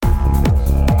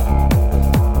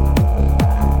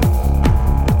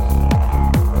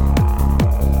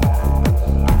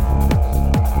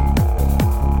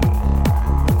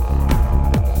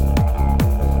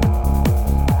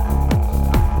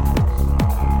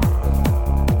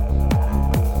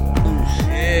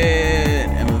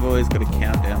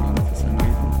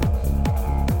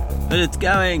But it's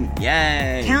going.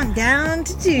 Yay. Countdown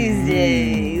to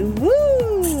Tuesday.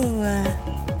 Woo.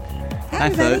 Hi,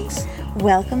 folks.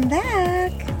 Welcome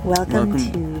back. Welcome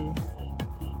to...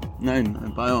 No,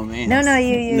 by all means. No,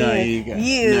 you. No, you go. No,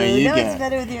 you go. it's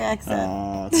better with your accent.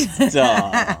 Oh,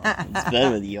 stop. It's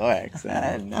better with your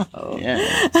accent. No.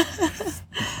 Yeah.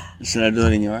 Should I do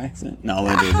it in your accent? No, I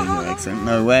won't do it in your accent.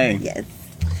 No way. Yes.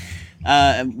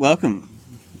 Welcome.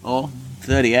 All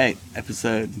 38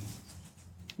 episode.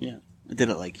 Yeah. I did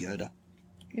it like Yoda.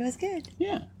 It was good.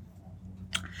 Yeah.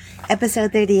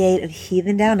 Episode 38 of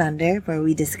Heathen Down Under, where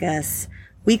we discuss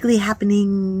weekly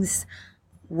happenings,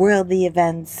 worldly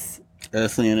events,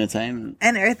 Earthly entertainment.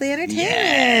 and earthly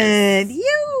entertainment.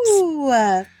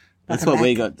 Yes. That's what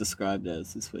we got described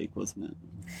as this week, wasn't it?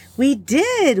 We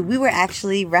did. We were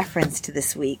actually referenced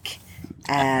this week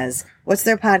as, what's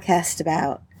their podcast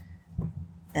about?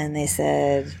 And they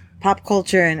said, pop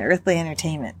culture and earthly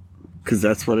entertainment. Because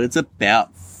that's what it's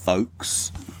about,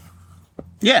 folks.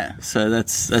 Yeah, so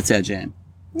that's our jam.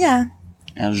 Yeah.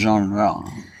 Our genre,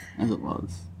 as it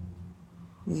was.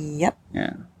 Yep.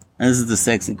 Yeah. And this is the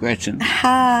sexy Gretchen.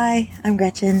 Hi, I'm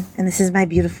Gretchen, and this is my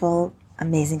beautiful,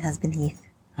 amazing husband, Heath.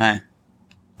 Hi.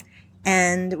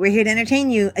 And we're here to entertain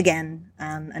you again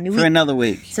on a new week. For another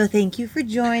week. So thank you for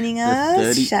joining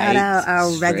us. Shout out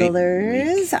our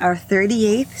regulars, our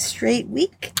 38th straight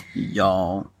week.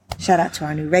 Y'all. Shout out to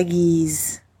our new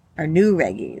reggies.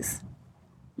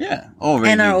 Yeah, all reggies.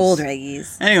 And our old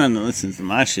reggies. Anyone that listens to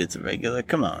my shit's a regular.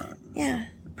 Come on. Yeah.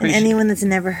 And anyone that's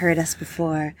never heard us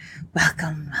before,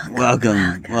 welcome.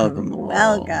 Welcome.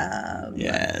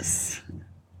 Yes.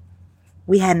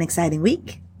 We had an exciting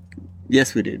week.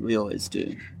 Yes, we did. We always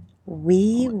do.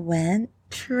 We went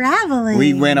traveling.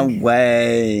 We went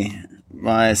away.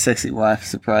 My sexy wife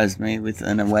surprised me with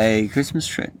an away Christmas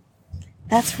trip.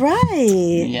 That's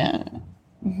right. Yeah.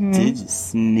 Mm-hmm. Did you,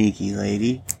 sneaky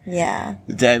lady? Yeah.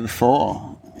 The day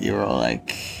before, you were all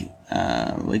like,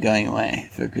 we're going away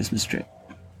for a Christmas trip.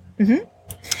 Mm-hmm.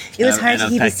 It was hard to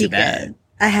keep a your secret. bag.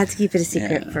 I had to keep it a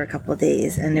secret for a couple of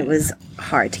days, and it was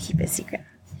hard to keep it a secret.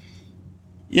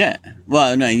 Yeah.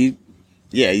 Well, no, you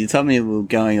told me we were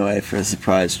going away for a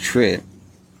surprise trip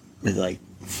with like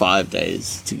 5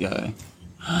 days to go.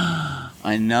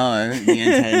 I know.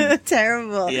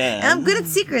 Terrible. Yeah. And I'm good at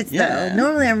secrets, though.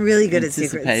 Normally, I'm really good at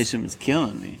secrets. Anticipation was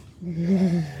killing me.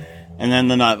 And then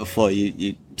the night before,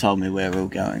 you told me where we were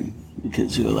going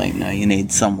because you were like, no, you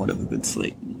need somewhat of a good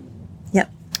sleep.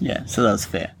 Yep. Yeah, so that was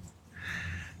fair.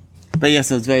 But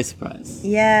yes, I was very surprised.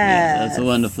 Yeah. That's a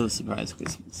wonderful surprise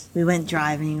Christmas. We went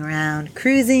driving around,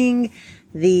 cruising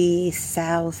the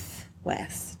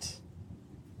Southwest.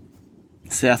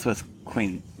 Southwest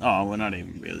Queen. Oh, we're not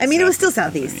even really. I mean, it was still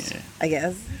Southeast, I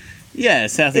guess. Yeah,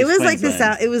 Southeast. It was Queensland. like the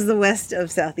South. It was the west of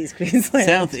Southeast Queensland.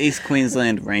 Southeast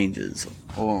Queensland Ranges,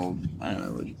 or I don't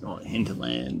know what you call it,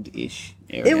 hinterland-ish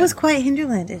area. It was quite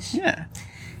hinterlandish. Yeah,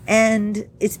 and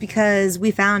it's because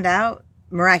we found out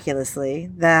miraculously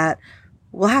that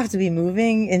we'll have to be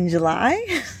moving in July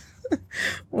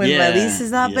when my lease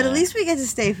is up. But at least we get to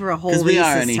stay for a whole lease. Because we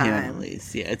are only here on a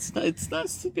lease. Yeah, it's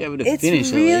nice to be able to finish a lease.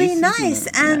 It's really nice.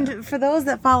 And for those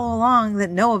that follow along that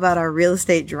know about our real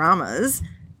estate dramas,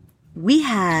 we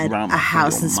had a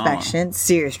house inspection,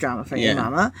 serious drama for your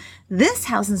mama. This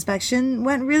house inspection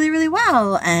went really, really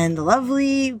well. And the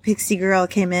lovely Pixie girl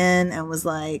came in and was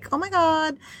like, oh my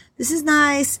God, this is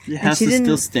nice. The house is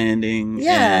still standing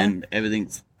and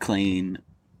everything's clean.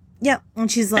 Yeah.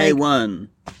 And she's like, A1.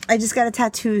 I just got a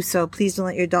tattoo, so please don't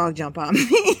let your dog jump on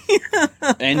me.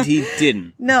 And he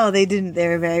didn't. No, they didn't. They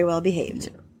were very well behaved.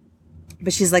 Yeah.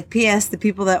 But she's like, P.S. the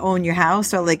people that own your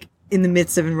house are like in the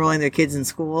midst of enrolling their kids in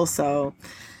school, so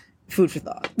food for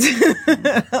thought.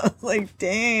 I was like,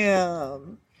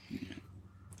 damn.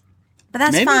 But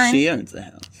that's Maybe fine. Maybe she owns the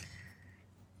house.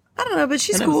 I don't know, but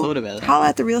she's I cool. never thought about that. Holla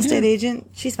at the real estate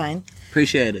agent. She's fine.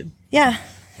 Appreciated. Yeah.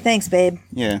 Thanks, babe.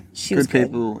 Yeah. She good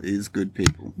people is good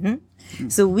people. Mm-hmm.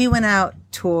 So we went out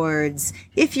towards,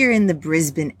 if you're in the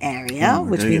Brisbane area,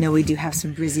 which we know we do have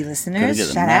some Brizzy listeners. Get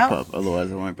the shout map out. Up,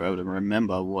 otherwise I won't be able to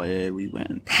remember where we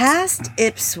went. Past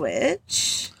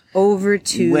Ipswich, over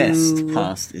to... West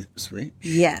past Ipswich.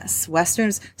 Yes,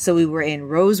 westerns. So we were in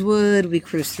Rosewood, we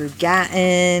cruised through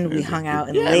Gatton, we hung out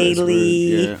in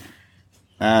Laidley.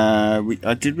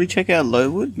 Did we check out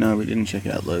Lowood? No, we didn't check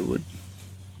out Lowood.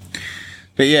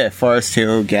 But yeah, Forest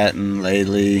Hill, Gatton,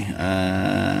 Laidley,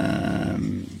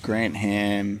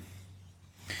 Grantham.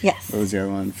 Yes. What was the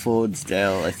other one?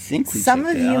 Fordsdale, I think we Some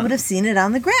of checked you out. would have seen it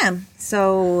on the gram.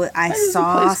 So I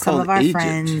saw some of our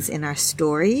friends in our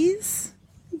stories.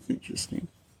 That's interesting.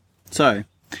 So,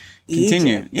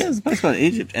 continue. Egypt. Yeah, there's a place called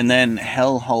Egypt. And then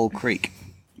Hellhole Creek,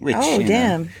 Which, oh,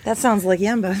 damn. That sounds like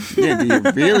Yamba. Yeah, do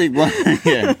you really want...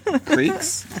 Yeah,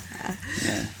 creeks.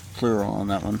 Yeah, plural on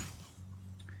that one.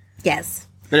 Yes.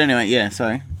 But anyway, yeah,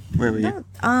 sorry. Where were you?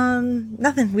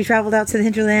 Nothing. We traveled out to the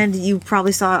hinterland. You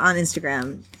probably saw it on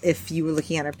Instagram if you were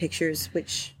looking at our pictures,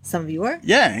 which some of you were.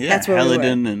 Yeah. That's where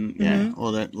Helidon and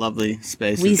all that lovely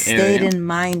space. We stayed in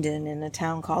Minden, in a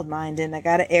town called Minden. I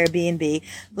got an Airbnb.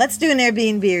 Let's do an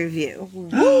Airbnb review.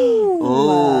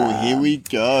 Oh, here we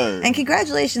go. And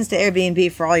congratulations to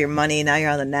Airbnb for all your money. Now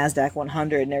you're on the NASDAQ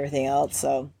 100 and everything else.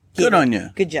 So good on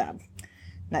you. Good job.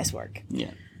 Nice work.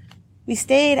 Yeah. We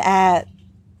stayed at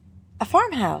a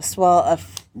farmhouse. Well,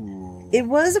 it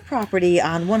was a property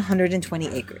on 120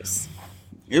 acres.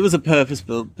 It was a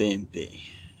purpose-built B&B.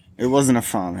 It wasn't a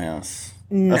farmhouse.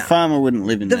 No. A farmer wouldn't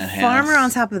live in that house. The farmer on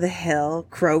top of the hill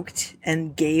croaked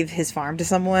and gave his farm to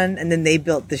someone, and then they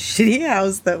built the shitty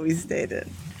house that we stayed in.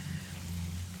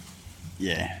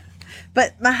 Yeah.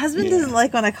 But my husband doesn't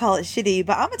like when I call it shitty,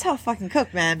 but I'm a tough fucking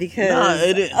cook, man, because... No,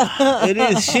 it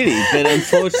is shitty, but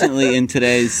unfortunately in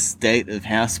today's state of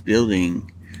house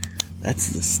building, that's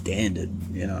the standard,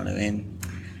 you know what I mean?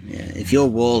 Yeah. If your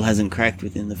wall hasn't cracked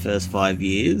within the first 5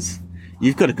 years,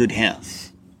 you've got a good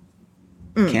house.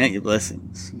 Count your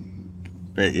blessings.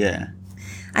 But yeah.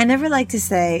 I never like to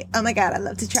say, oh my God, I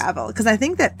love to travel, because I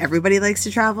think that everybody likes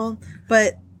to travel,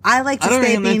 but I like to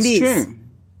stay at B&Bs. That's true.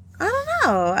 I don't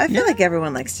know. I feel like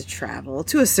everyone likes to travel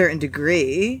to a certain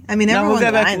degree. I mean, everyone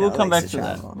that I know we'll come back likes to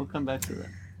travel. that. We'll come back to that.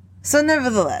 So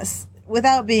nevertheless,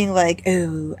 without being like,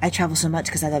 oh, I travel so much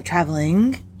because I love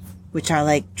traveling, which are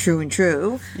like true and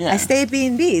true, I stay at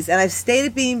B&Bs. And I've stayed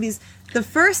at B&Bs. The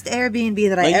first Airbnb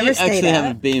that I ever stayed at... You actually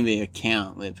have a B&B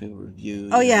account where people review...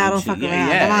 Oh, yeah, I don't fuck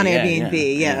around. I'm on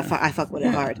Airbnb. I fuck with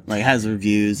it hard. Like, it has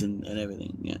reviews and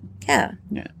everything, Yeah.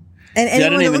 Yeah. And see, I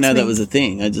didn't even know that was a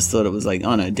thing. I just thought it was like,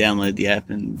 oh no, download the app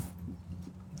and,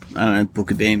 I don't know,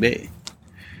 book a B&B.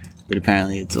 But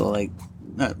apparently it's all like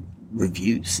a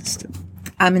review system.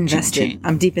 I'm invested.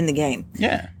 I'm deep in the game.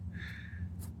 Yeah.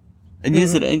 And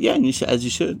use it, and you should, as you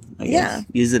should. I guess.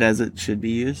 Use it as it should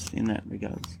be used in that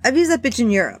regard. I've used that bitch in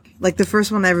Europe. Like the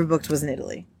first one I ever booked was in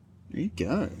Italy. There you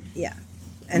go. Yeah.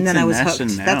 And then I was hooked.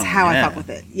 Now. That's how I fuck with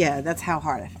it. Yeah, that's how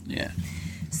hard I fuck. Yeah.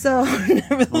 So,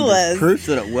 nevertheless... Proof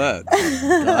that it worked,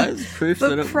 guys. Proof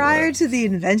that it worked. But prior to the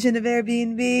invention of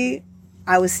Airbnb,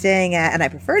 I was staying at, and I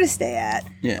prefer to stay at,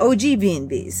 OG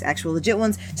B&Bs, actual legit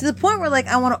ones, to the point where, like,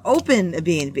 I want to open a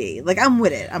B&B. Like, I'm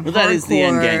with it. I'm hardcore. That is the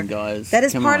end game, guys. That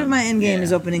is part of my end game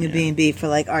is opening a B&B for,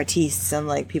 like, artistes and,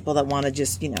 like, people that want to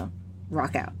just,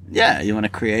 rock out. Yeah, you want a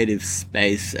creative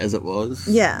space, as it was.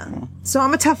 Yeah. So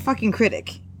I'm a tough fucking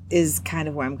critic. Is kind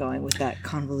of where I'm going with that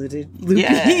convoluted loopy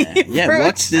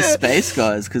watch this space,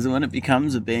 guys, because when it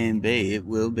becomes a B&B, it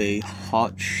will be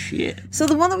hot shit. So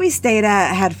the one that we stayed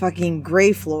at had fucking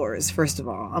gray floors, first of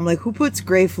all. I'm like, who puts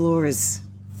gray floors?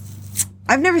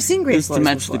 I've never seen gray floors to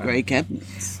match before. the gray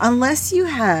cabinets. Unless you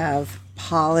have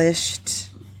polished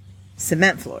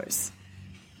cement floors.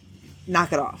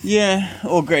 Knock it off. Yeah,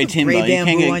 or gray timber.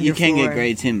 You can get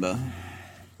gray timber.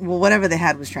 Well, whatever they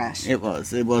had was trash. It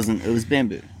was. It wasn't. It was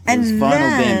bamboo. It and was vinyl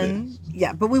bamboo.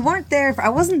 Yeah, but we weren't there. I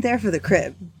wasn't there for the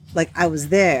crib. Like, I was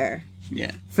there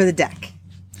for the deck.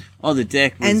 Oh, the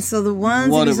deck was... And so the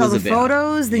ones that you saw the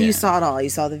photos, then you saw it all. You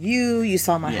saw the view. You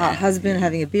saw my hot husband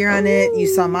having a beer on it. You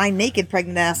saw my naked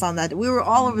pregnant ass on that. We were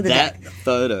all over the deck. That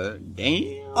photo.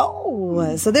 Damn.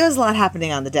 Oh, so there was a lot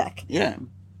happening on the deck. Yeah.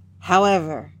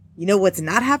 However, you know what's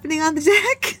not happening on the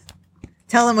deck?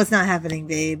 Tell them what's not happening,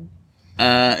 babe.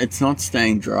 It's not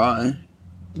staying dry.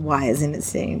 Why isn't it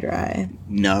staying dry?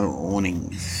 No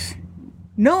awnings.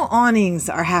 No awnings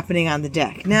are happening on the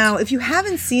deck. Now, if you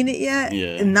haven't seen it yet,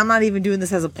 and I'm not even doing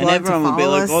this as a plug, and everyone will be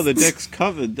like, "Oh, the deck's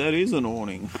covered. That is an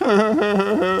awning."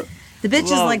 The bitch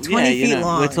is like 20 feet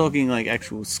long. We're talking like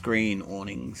actual screen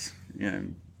awnings.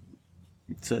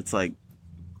 So it's like,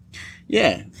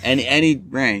 any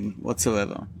rain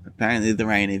whatsoever. Apparently, the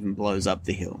rain even blows up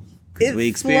the hill. We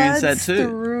experienced that too.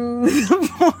 Through the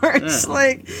porch. Yeah.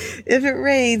 Like, if it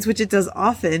rains, which it does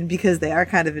often because they are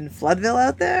kind of in Floodville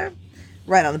out there,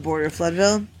 right on the border of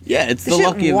Floodville. Yeah, it's the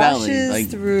Lockyer Valley. Like,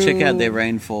 check out their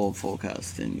rainfall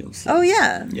forecast and you'll see. Oh,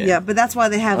 yeah, but that's why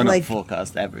they have not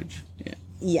forecast, average. Yeah.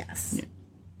 Yes. Yeah.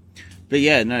 But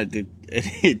yeah, no,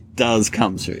 it does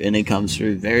come through, and it comes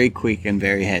through very quick and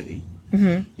very heavy.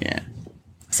 Mm-hmm. Yeah.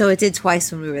 So it did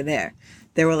twice when we were there.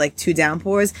 There were like 2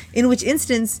 downpours, in which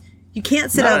instance you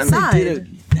can't sit outside. It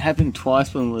happened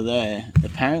twice when we were there.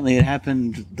 Apparently it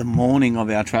happened the morning of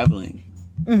our travelling.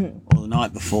 Mm-hmm. Or the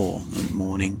night before, the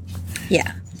morning.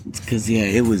 Yeah. Because,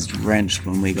 it was drenched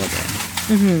when we got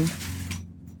there.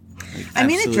 Mm-hmm. Like, I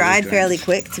mean, it dried fairly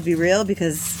quick, to be real,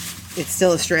 because it's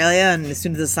still Australia, and as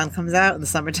soon as the sun comes out in the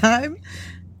summertime,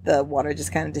 the water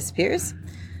just kind of disappears.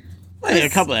 Well, yeah, a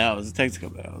couple of hours. It takes a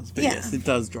couple of hours. But yes, it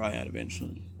does dry out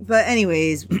eventually. But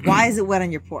anyways, why is it wet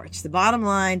on your porch? The bottom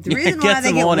line, the reason why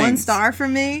they get 1 star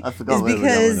from me is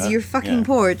because your fucking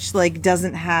porch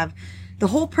doesn't have... The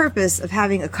whole purpose of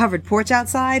having a covered porch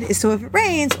outside is so if it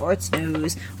rains or it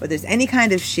snows or there's any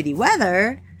kind of shitty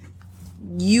weather,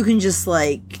 you can just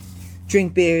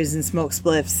drink beers and smoke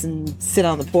spliffs and sit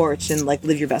on the porch and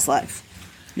live your best life.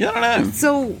 Yeah, I don't know.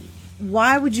 So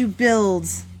why would you build...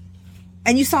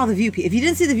 And you saw the view. If you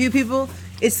didn't see the view, people,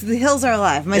 it's the hills are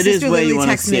alive. My sister literally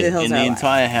texted me the hills are alive. In the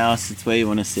entire house, it's where you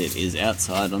want to sit, is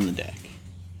outside on the deck.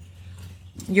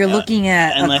 You're looking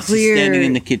at unless you're standing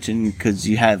in the kitchen, because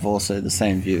you have also the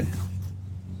same view.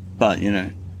 But,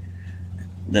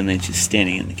 that means you're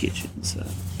standing in the kitchen, so...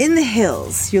 In the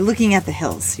hills, you're looking at the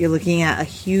hills. You're looking at a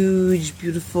huge,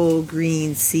 beautiful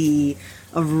green sea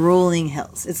of rolling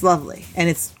hills. It's lovely, and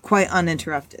it's quite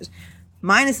uninterrupted.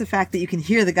 Minus the fact that you can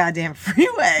hear the goddamn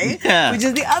freeway, which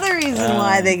is the other reason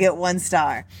why they get 1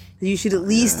 star. You should at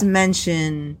least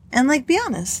mention, and be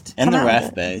honest. And the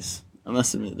RAF base. I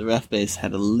must admit, the RAF base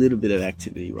had a little bit of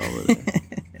activity while we were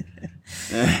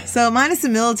there. So minus the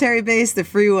military base, the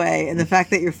freeway, and the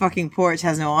fact that your fucking porch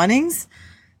has no awnings,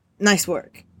 nice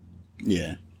work.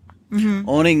 Yeah. Mm-hmm.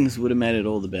 Awnings would have made it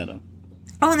all the better.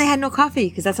 Oh, and they had no coffee,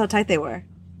 because that's how tight they were.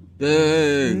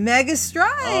 Boo. Mega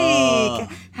strike!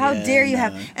 How dare you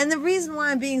have... And the reason why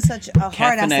I'm being such a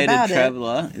hard ass about it... Caffeinated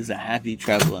traveller is a happy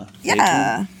traveller.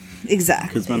 Yeah, exactly.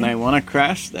 Because when they want to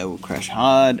crash, they will crash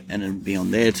hard and it'll be on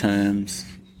their terms.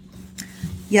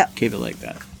 Yep. Keep it like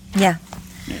that. Yeah.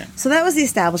 So that was the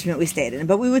establishment we stayed in.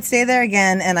 But we would stay there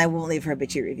again, and I won't leave her a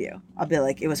bitchy review. I'll be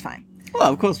like, it was fine.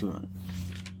 Well, of course we won't.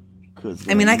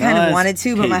 I mean, I kind of wanted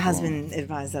to, but my husband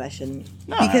advised that I shouldn't.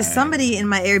 No. Because somebody in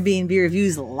my Airbnb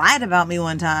reviews lied about me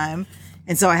one time,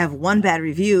 and so I have 1 bad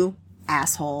review,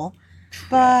 asshole.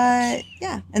 But,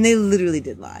 yeah. And they literally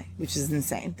did lie, which is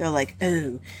insane. They're like,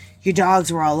 oh, your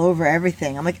dogs were all over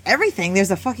everything. I'm like, everything? There's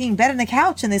a fucking bed and a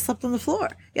couch, and they slept on the floor.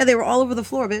 Yeah, they were all over the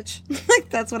floor, bitch.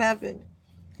 That's what happened.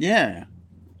 Yeah.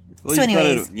 Well, so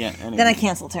anyways, then I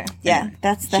canceled her. Yeah,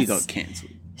 that's... She got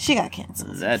canceled. She got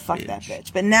canceled. Fuck that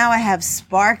bitch. But now I have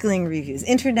sparkling reviews.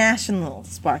 International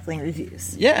sparkling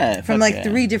reviews. Yeah. From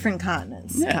 3 different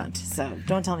continents. Yeah. So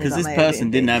don't tell me about my Because this person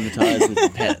didn't advertise with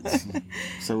the pets.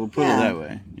 So we'll put it that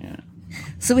way. Yeah.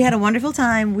 So we had a wonderful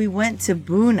time. We went to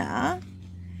Buna.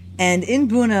 And in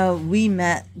Buna, we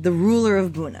met the ruler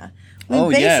of Buna.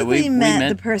 We basically met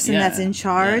the person that's in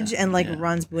charge and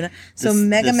runs Buna. So the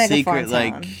mega secret,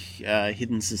 fun town.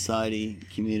 Hidden society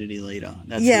community leader.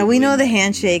 That's we know the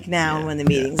handshake now when the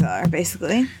meetings are,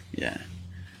 basically. Yeah.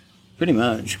 Pretty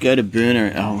much. Go to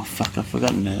Buna. Oh, fuck, I've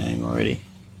forgotten her name already.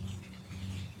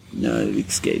 No, it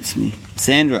escapes me.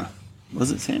 Sandra.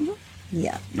 Was it Sandra?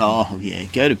 Yeah. Oh, yeah.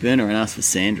 Go to Buna and ask for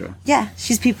Sandra. Yeah,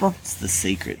 she's people. It's the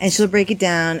secret. And she'll break it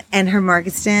down. And her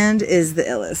market stand is the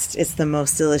illest. It's the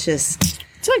most delicious.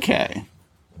 It's okay.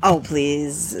 Oh,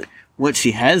 please. What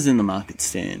she has in the market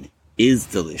stand is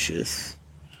delicious.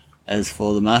 As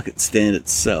for the market stand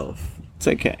itself, it's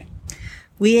okay.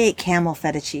 We ate camel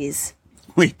feta cheese.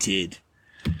 We did.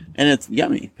 And it's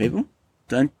yummy, people.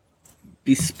 Don't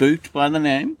be spooked by the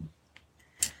name.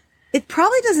 It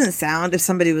probably doesn't sound, if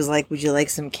somebody was like, would you like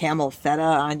some camel feta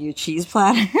on your cheese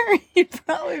platter? You'd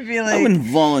probably be like, I wouldn't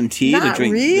volunteer to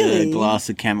drink a glass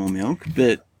of camel milk,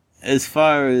 but as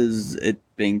far as it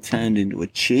being turned into a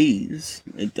cheese,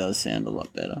 it does sound a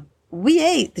lot better. We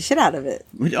ate the shit out of it.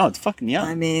 Oh, it's fucking yum.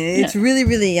 I mean, it's really,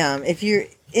 really yum. If you're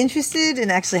interested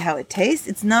in actually how it tastes,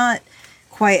 it's not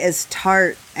quite as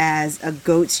tart as a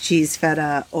goat's cheese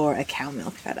feta or a cow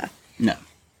milk feta. No.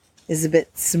 It's a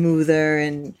bit smoother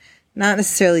and not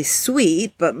necessarily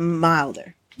sweet, but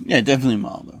milder. Yeah, definitely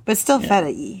milder. But still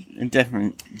feta-y.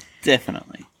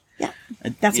 Definitely. Yeah.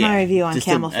 That's my review on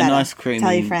camel feta. A nice creamy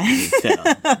Tell your friends.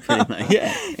 Feta. Pretty much.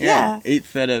 Yeah. Eat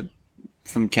feta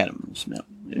from camel's milk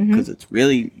because it's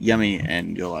really yummy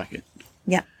and you'll like it.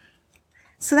 Yeah.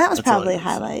 So that was probably a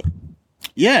highlight.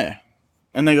 Yeah.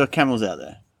 And they got camels out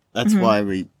there. That's why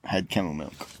we had camel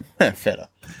milk. Feta.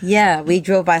 Yeah, we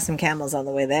drove by some camels on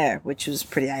the way there, which was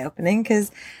pretty eye-opening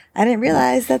because I didn't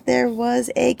realize that there was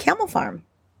a camel farm.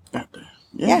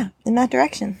 Yeah, in that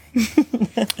direction.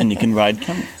 And you can ride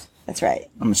camels. That's right.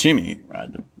 I'm assuming you can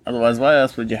ride them. Otherwise, why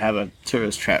else would you have a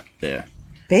tourist trap there?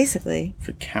 Basically.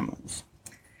 For camels.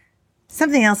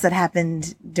 Something else that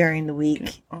happened during the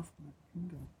week.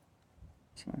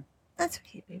 Sorry. That's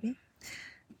okay, baby.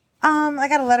 I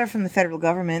got a letter from the federal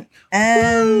government,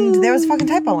 and there was a fucking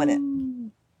typo in it.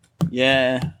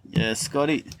 Yeah,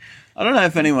 Scotty. I don't know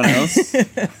if anyone else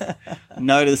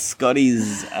noticed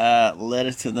Scotty's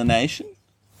letter to the nation.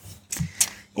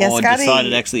 Yeah, or Scotty decided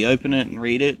to actually open it and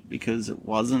read it because it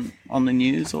wasn't on the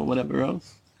news or whatever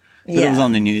else. But it was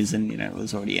on the news and, it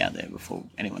was already out there before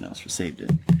anyone else received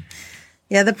it.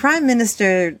 Yeah, the Prime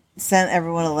Minister sent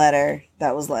everyone a letter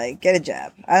that was like, get a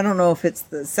jab. I don't know if it's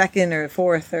the second or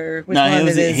fourth or which one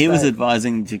it is. He was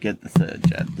advising to get the third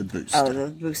jab, the booster. Oh, the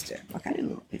booster. Okay.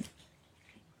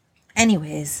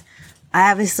 Anyways,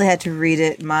 I obviously had to read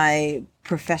it. My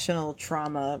professional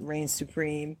trauma reigns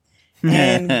supreme.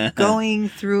 And going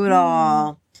through it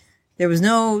all, there was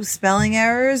no spelling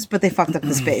errors, but they fucked up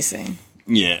the spacing.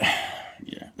 Yeah.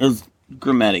 Those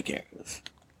grammatic errors.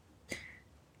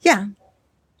 Yeah.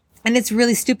 And it's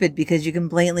really stupid because you can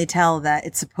blatantly tell that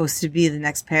it's supposed to be the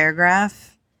next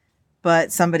paragraph,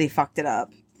 but somebody fucked it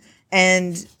up.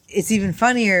 And it's even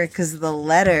funnier because the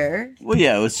letter... Well,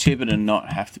 yeah, it was cheaper to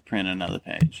not have to print another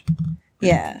page.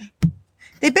 Yeah.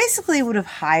 They basically would have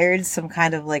hired some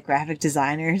kind of like graphic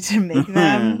designer to make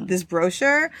them this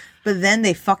brochure, but then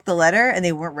they fucked the letter and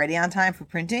they weren't ready on time for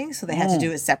printing, so they had to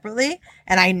do it separately.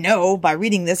 And I know by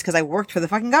reading this because I worked for the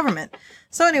fucking government.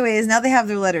 So anyways, now they have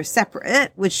their letter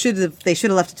separate, which they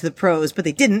should have left it to the pros, but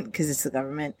they didn't because it's the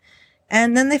government.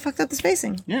 And then they fucked up the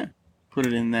spacing. Yeah. Put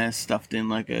it in there, stuffed in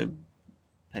like a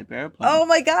paper airplane. Oh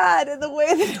my God, and the way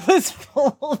that it was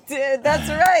folded. That's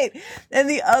right. And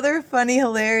the other funny,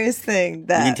 hilarious thing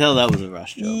that... You can tell that was a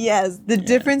rush job. Yes, the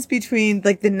difference between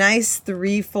like the nice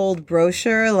 3-fold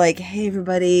brochure, like, hey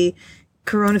everybody,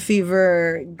 corona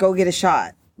fever, go get a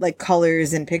shot, like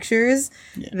colors and pictures.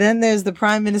 Yeah. Then there's the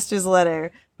Prime Minister's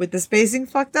letter with the spacing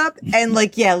fucked up and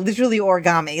like, literally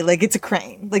origami. Like it's a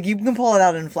crane. Like you can pull it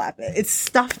out and flap it. It's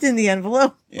stuffed in the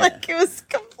envelope. Yeah. Like it was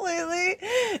completely,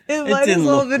 it might as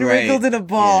well have been wrinkled in a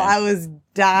ball. Yeah. I was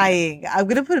dying. I'm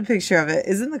going to put a picture of it.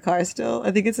 Is it in the car still?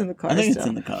 I think it's in the car still. It's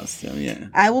in the car still, yeah.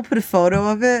 I will put a photo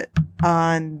of it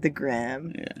on the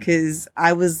gram because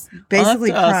I was basically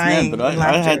crying. But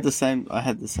I had the same, I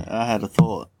had a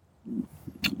thought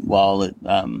while it,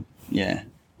 when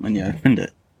you opened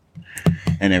it.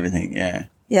 And everything, yeah.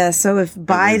 Yeah, so if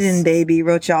Biden baby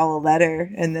wrote y'all a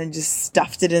letter and then just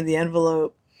stuffed it in the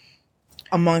envelope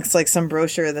amongst like some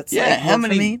brochure that's how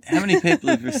many people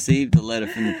have received a letter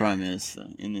from the Prime Minister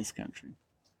in this country?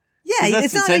 Yeah,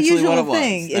 it's not a usual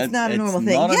thing. It's not a normal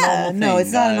thing. No,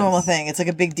 it's not a normal thing. It's like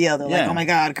a big deal. They're like, oh my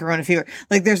God, corona fever.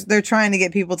 Like they're trying to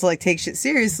get people to like take shit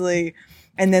seriously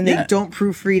and then they don't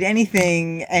proofread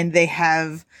anything and they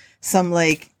have some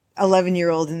like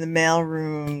 11-year-old in the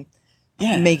mailroom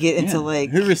make it into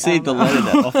like... Who received a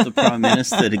letter off the Prime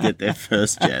Minister to get their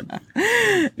first jab?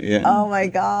 Yeah. Oh my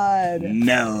God.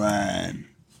 No one.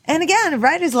 And again,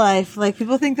 writer's life. Like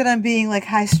people think that I'm being like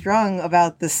high strung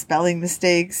about the spelling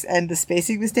mistakes and the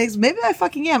spacing mistakes. Maybe I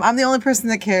fucking am. I'm the only person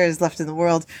that cares left in the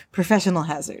world. Professional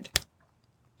hazard.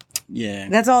 Yeah.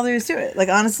 That's all there is to it. Like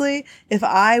honestly, if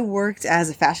I worked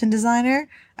as a fashion designer,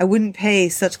 I wouldn't pay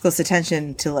such close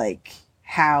attention to like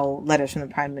how letters from the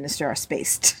Prime Minister are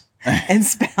spaced. And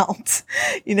spelt,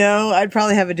 I'd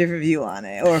probably have a different view on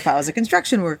it. Or if I was a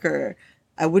construction worker,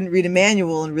 I wouldn't read a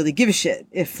manual and really give a shit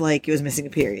if like it was missing a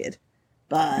period.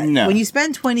 But when you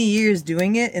spend 20 years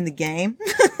doing it in the game,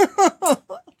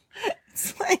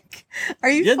 it's like,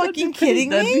 are you fucking kidding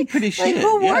me? That'd be pretty shit. Like,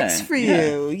 who works for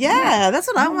you? Yeah, that's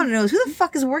what I want to know is who the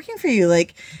fuck is working for you?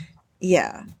 Like,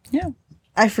 yeah.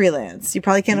 I freelance. You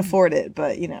probably can't afford it,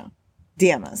 but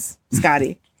DM us,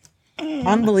 Scotty.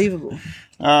 Unbelievable.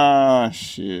 Oh,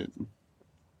 shit.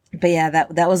 But yeah,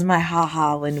 that was my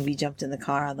ha-ha when we jumped in the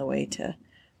car on the way to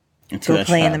go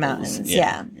play in the mountains.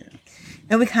 Yeah.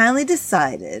 And we kind of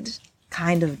decided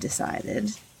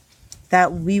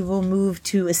that we will move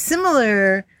to a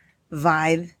similar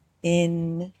vibe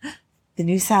in the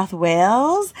New South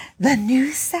Wales. The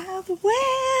New South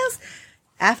Wales!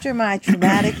 After my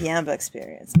traumatic Yamba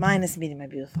experience, minus meeting my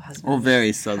beautiful husband. Or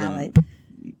very southern.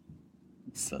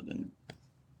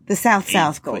 The South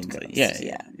Gold Coast.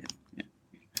 Yeah.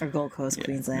 Or Gold Coast,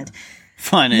 Queensland.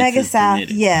 Finances. Mega South,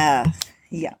 yeah.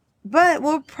 But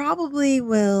we'll probably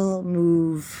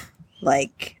move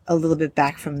like a little bit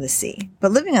back from the sea.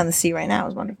 But living on the sea right now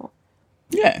is wonderful.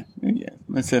 Yeah,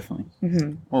 most definitely.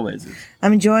 Mm-hmm. Always is.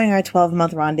 I'm enjoying our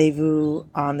 12-month rendezvous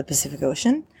on the Pacific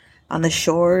Ocean, on the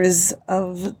shores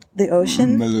of the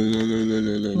ocean. Yeah.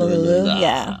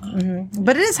 Mm-hmm.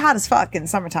 But it is hot as fuck in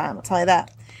summertime, I'll tell you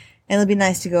that. And it'll be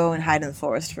nice to go and hide in the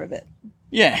forest for a bit.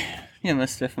 Yeah,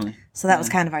 most definitely. So that was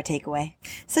kind of our takeaway.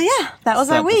 So yeah, that was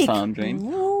our week. Farm dream.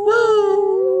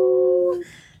 Woo!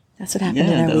 That's what happened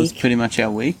in our week. That was pretty much our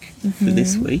week for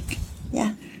this week.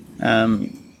 Yeah.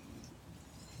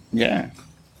 Yeah.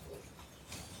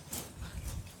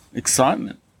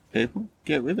 Excitement, people.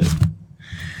 Get with it.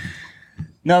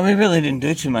 No, we really didn't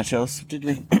do too much else, did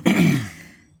we?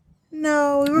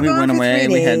 No, we went for away,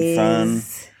 3 days. We had fun.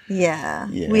 Yeah.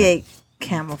 We ate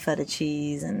camel feta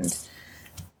cheese and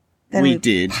then we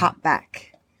did. popped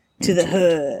back to the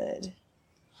hood.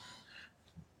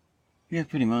 Yeah,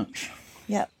 pretty much.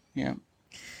 Yep. Yeah.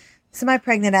 So my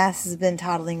pregnant ass has been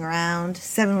toddling around.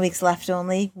 7 weeks left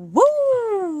only. Woo!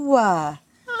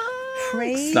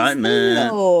 Praise Excitement.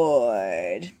 the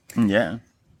Lord. Yeah.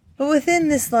 But within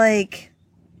this, like,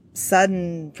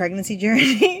 sudden pregnancy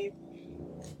journey...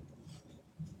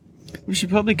 We should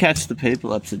probably catch the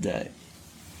people up to date.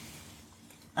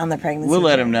 On the pregnancy We'll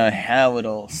let journey. them know how it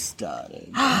all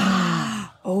started.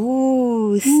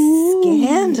 Oh,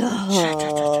 scandal.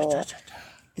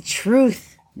 The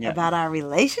truth about our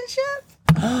relationship?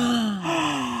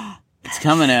 It's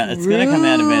coming out. It's going to come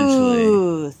out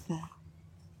eventually.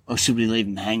 Or should we leave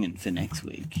them hanging for next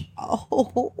week?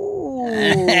 Oh.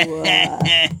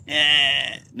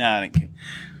 No, I don't care.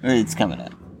 It's coming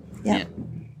out. Yeah.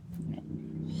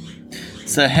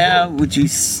 So how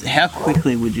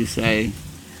quickly would you say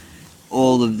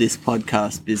all of this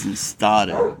podcast business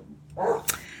started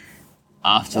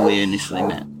after we initially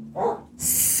met?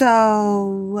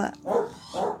 So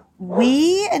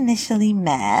we initially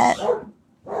met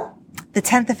the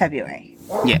 10th of February.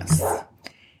 Yes.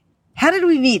 How did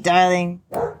we meet, darling?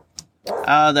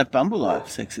 That Bumble Life,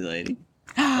 sexy lady.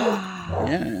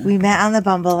 Yeah. We met on the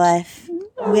Bumble Life.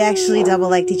 We actually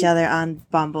double-liked each other on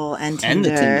Bumble and Tinder. And the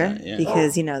Tinder, yeah.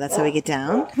 Because, that's how we get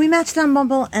down. We matched on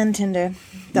Bumble and Tinder.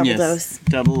 Double dose.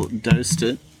 Double dosed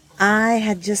it. I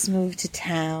had just moved to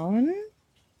town.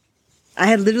 I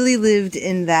had literally lived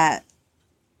in that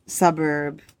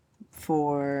suburb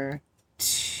for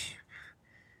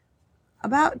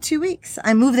about 2 weeks.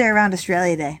 I moved there around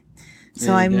Australia Day.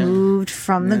 So I moved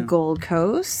from the Gold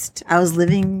Coast. I was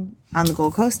living on the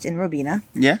Gold Coast in Robina.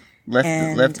 Yeah.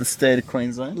 Left the state of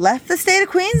Queensland. Left the state of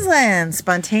Queensland.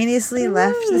 Spontaneously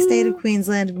left the state of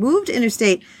Queensland. Moved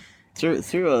interstate.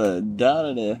 Through a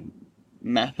data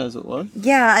map as it was.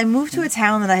 Yeah, I moved to a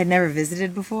town that I had never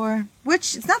visited before.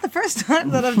 Which, it's not the first time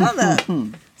that I've done that.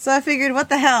 So I figured, what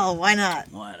the hell? Why not?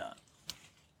 Why not?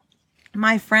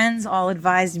 My friends all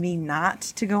advised me not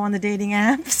to go on the dating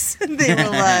apps. They were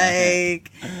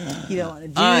like, you don't want to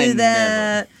do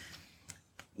that. Never.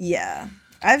 Yeah.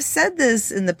 I've said this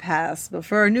in the past, but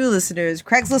for our new listeners,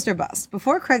 Craigslist or bust.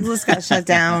 Before Craigslist got shut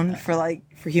down for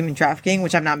human trafficking,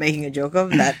 which I'm not making a joke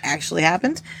of, that actually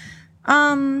happened.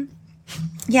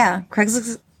 Yeah,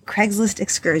 Craigslist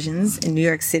excursions in New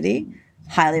York City,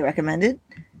 highly recommended.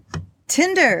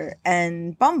 Tinder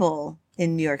and Bumble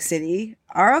in New York City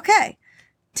are okay.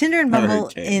 Tinder and Bumble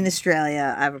in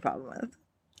Australia, I have a problem with.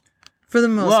 For the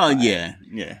most part. Well, yeah.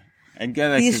 And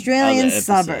go back the to Australian other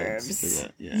suburbs.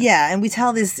 That, yeah, and we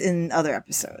tell this in other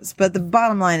episodes. But the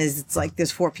bottom line is it's like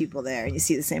there's 4 people there and you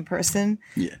see the same person.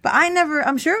 Yeah. But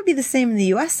I'm sure it would be the same in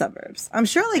the US suburbs. I'm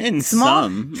sure trying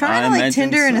to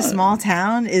Tinder in a small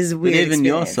town is weird. But even experience.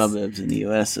 your suburbs in the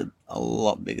US are a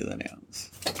lot bigger than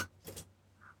ours.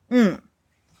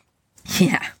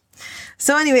 Yeah.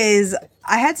 So anyways,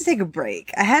 I had to take a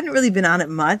break. I hadn't really been on it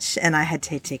much and I had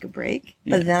to take a break.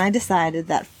 Yeah. But then I decided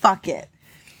that fuck it.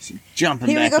 Jumping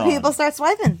Here back we go, on. people start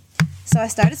swiping. So I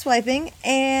started swiping,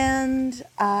 and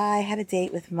I had a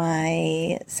date with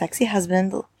my sexy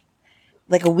husband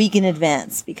like a week in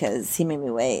advance because he made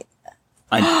me wait.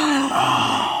 For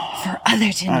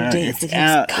other Tinder dates it's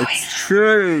that out. It's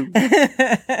true.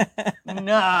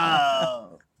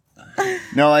 No.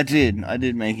 No, I did. I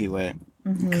did make you wait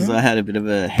because I had a bit of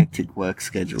a hectic work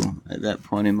schedule at that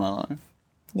point in my life.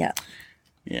 Yeah.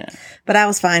 Yeah. But I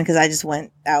was fine because I just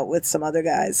went out with some other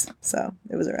guys. So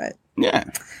it was all right. Yeah.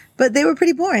 But they were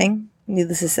pretty boring,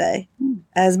 needless to say.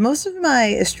 As most of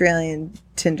my Australian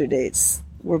Tinder dates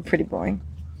were pretty boring.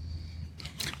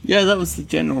 Yeah, that was the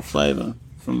general flavour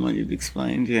from what you've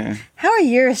explained, yeah. How are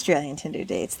your Australian Tinder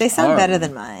dates? They sound better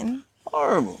than mine.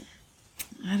 Horrible.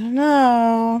 I don't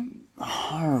know.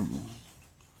 Horrible.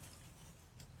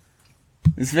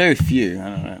 There's very few. I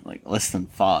don't know, like less than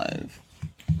 5.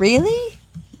 Really?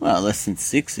 Well, less than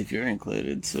 6 if you're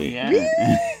included, so yeah.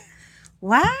 Really?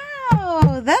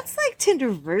 Wow, that's like Tinder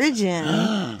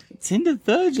Virgin. Tinder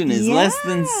Virgin is less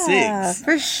than 6.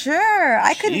 For sure.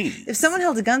 I could, if someone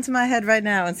held a gun to my head right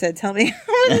now and said, tell me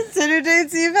how many Tinder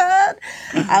dates you've had,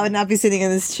 I would not be sitting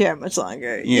in this chair much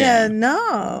longer. Yeah,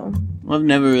 no. Well, I've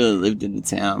never really lived in a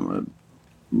town where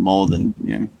more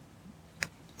than,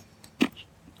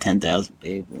 10,000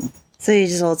 people. So you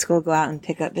just old school go out and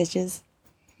pick up bitches?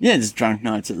 Yeah, just drunk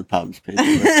nights at the pubs, people.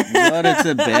 That's what it's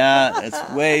about. It's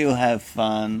where you'll have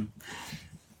fun.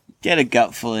 Get a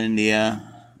gutful into you.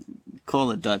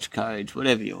 Call it Dutch courage,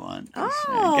 whatever you want. Just,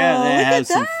 go there, have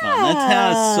some fun. That's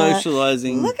how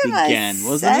socializing began,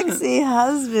 wasn't it? Sexy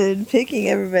husband picking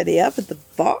everybody up at the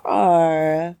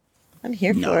bar. I'm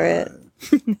here for it.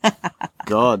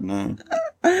 God, no.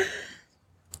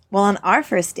 Well, on our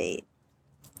first date,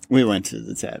 we went to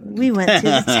the tavern. We went to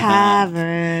the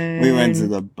tavern. We went to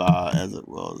the bar, as it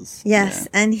was. Yes,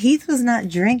 and Heath was not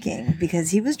drinking because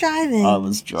he was driving. I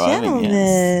was driving,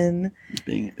 Gentlemen. Yes.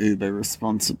 Being uber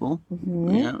responsible.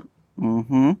 Mm-hmm. Yeah.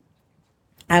 Mm-hmm.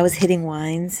 I was hitting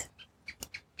wines.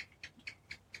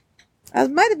 I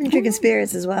might have been drinking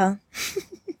spirits as well.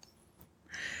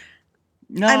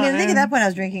 No, I mean, I think at that point I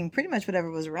was drinking pretty much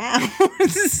whatever was around.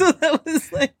 So that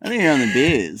was like... I think you're on the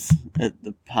beers at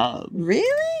the pub.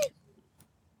 Really?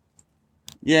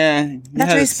 Yeah.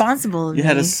 That's responsible of me. You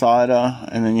had a cider,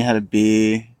 and then you had a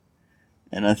beer.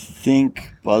 And I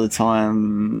think by the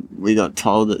time we got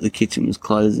told that the kitchen was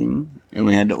closing and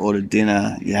we had to order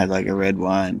dinner, you had like a red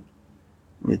wine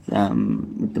with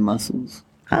the mussels.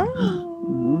 Oh.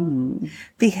 Mm.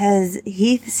 Because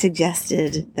Heath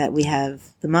suggested that we have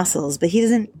the mussels, but he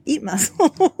doesn't eat mussels.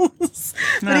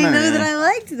 But he knew that I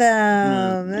liked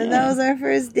them. And that was our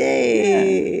first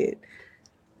date.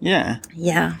 Yeah.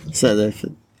 Yeah. So there for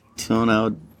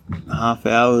 2.5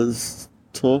 hours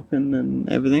talking and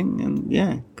everything, and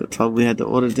got told we had to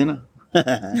order dinner.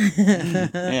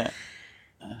 Yeah.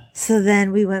 So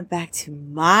then we went back to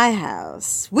my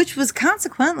house, which was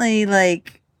consequently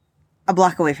like a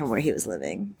block away from where he was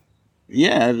living.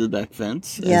 Yeah, over the back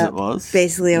fence, as it was.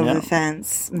 Basically over the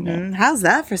fence. Mm-hmm. Yeah. How's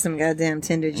that for some goddamn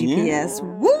Tinder GPS? Yeah.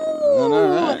 Woo!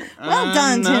 Right. Well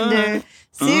done, Tinder.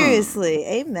 Seriously.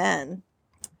 Amen.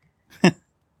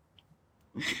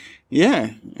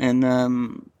 Yeah, and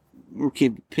we'll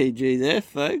keep it PG there,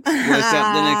 folks. Wake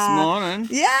up the next morning.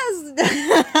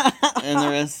 Yes. And the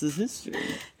rest is history.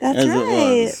 That's as right.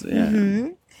 It was. Yeah. Mm-hmm.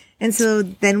 And so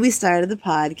then we started the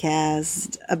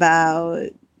podcast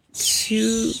about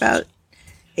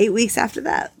 8 weeks after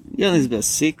that. Yeah, it was about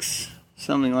 6,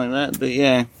 something like that. But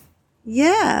yeah.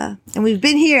 Yeah. And we've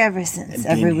been here ever since,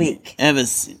 every week. Ever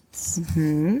since.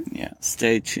 Mm-hmm. Yeah,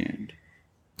 stay tuned.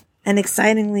 And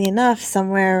excitingly enough,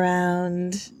 somewhere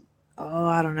around,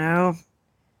 I don't know,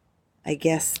 I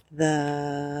guess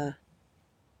the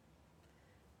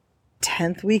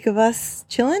 10th week of us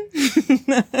chilling.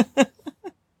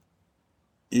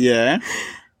 Yeah.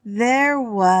 There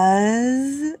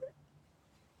was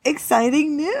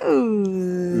exciting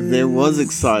news. There was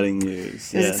exciting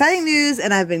news. There's exciting news,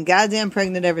 and I've been goddamn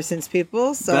pregnant ever since,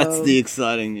 people. So that's the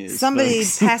exciting news. Somebody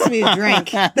pass me a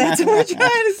drink. That's what we're trying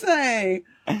to say.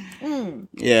 Mm.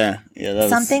 Yeah.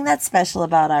 Something that's special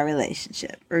about our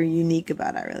relationship, or unique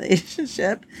about our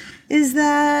relationship, is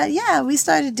that, we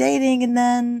started dating, and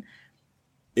then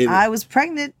I was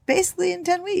pregnant basically in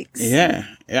 10 weeks. Yeah.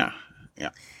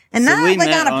 And so not like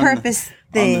on a purpose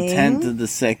thing. On the 10th of the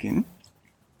 2nd.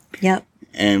 Yep.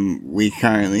 And we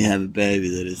currently have a baby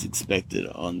that is expected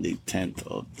on the 10th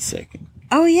of the 2nd.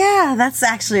 Oh, yeah. That's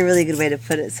actually a really good way to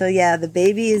put it. So, the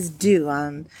baby is due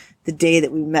on the day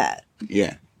that we met.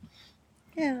 Yeah.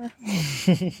 Yeah.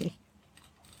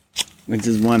 Which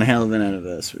is one hell of an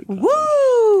anniversary.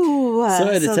 Woo!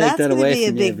 Sorry to take that away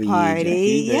from you every year,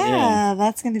 Jackie, Yeah,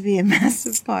 that's going to be a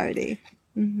massive party.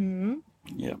 Mm-hmm.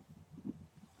 Yep.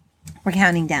 We're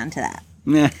counting down to that.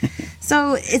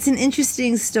 So it's an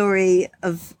interesting story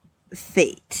of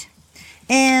fate.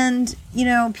 And,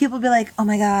 people be like, oh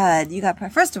my God, you got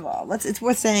pregnant. First of all, it's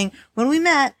worth saying, when we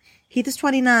met, Heath was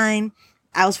 29,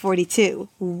 I was 42.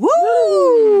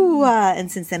 Woo!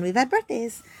 And since then, we've had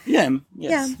birthdays.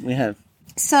 Yes, we have.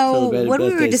 So when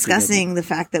we were discussing the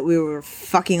fact that we were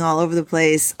fucking all over the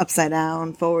place, upside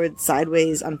down, forward,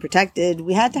 sideways, unprotected,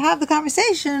 we had to have the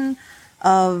conversation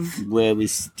of where we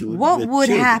stood. What would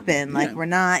happen? Like, we're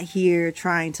not here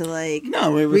trying to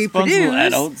we're responsible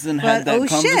adults and had that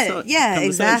conversation. Shit. Yeah,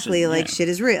 exactly. Like, shit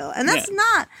is real. And that's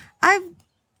not, I've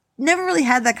never really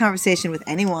had that conversation with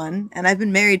anyone, and I've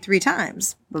been married 3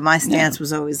 times, but my stance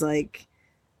was always like,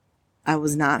 I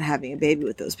was not having a baby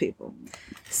with those people.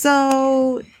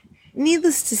 So,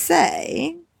 needless to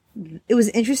say, it was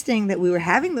interesting that we were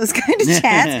having those kind of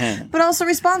chats, but also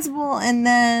responsible. And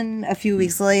then a few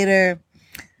weeks later,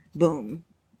 boom.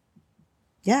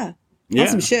 Yeah.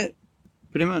 Some shit.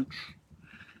 Pretty much.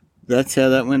 That's how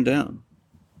that went down.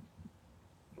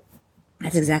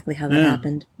 That's exactly how that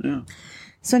happened. Yeah.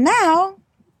 So now,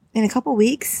 in a couple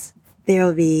weeks, there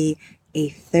will be a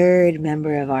 3rd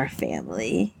member of our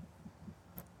family.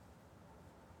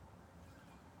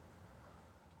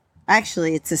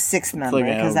 Actually, it's a sixth member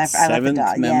because like I let the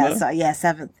dog. Member? Yeah,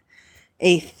 seventh,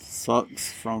 eighth.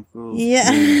 Socks, Fronkles.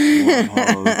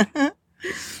 Yeah.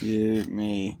 Shoot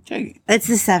me. It's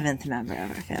the seventh member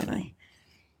of our family,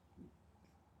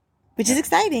 which is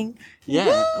exciting.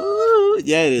 Yeah. Ooh,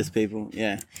 yeah, it is, people.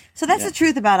 Yeah. So that's the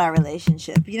truth about our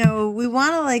relationship. You know, we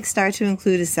want to like start to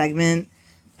include a segment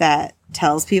that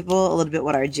tells people a little bit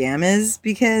what our jam is,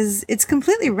 because it's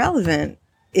completely relevant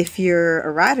if you're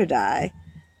a ride or die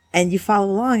and you follow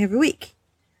along every week,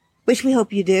 which we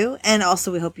hope you do. And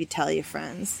also we hope you tell your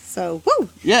friends. So, woo!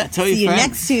 Yeah, tell your friends. See you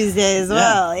next Tuesday as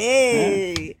well.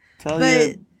 Yay! Yeah. Tell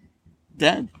your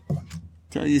dad.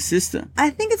 Tell your sister.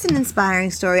 I think it's an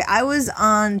inspiring story. I was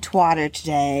on Twitter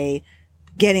today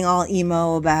getting all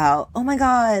emo about, oh my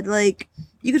God, like,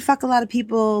 you could fuck a lot of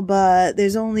people, but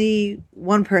there's only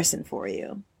one person for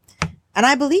you. And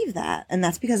I believe that. And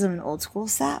that's because I'm an old school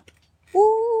sap.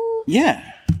 Woo!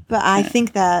 Yeah. But I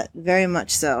think that very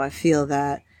much so. I feel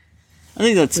that. I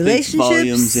think that speaks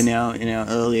volumes in our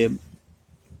earlier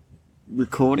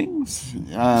recordings.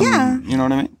 Yeah. You know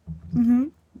what I mean? Mm-hmm.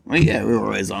 Well, yeah, we're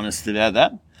always honest about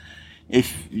that.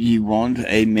 If you want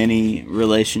a many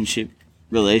relationship,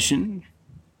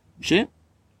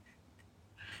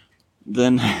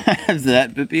 then have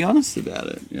that, but be honest about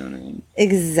it. You know what I mean?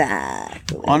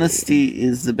 Exactly. Honesty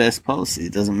is the best policy.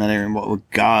 It doesn't matter in what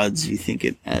regards you think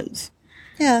it has.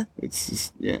 Yeah. It's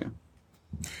just, yeah.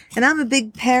 And I'm a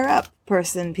big pair up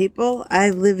person, people. I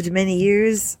lived many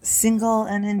years single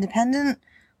and independent,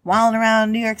 wilding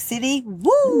around New York City.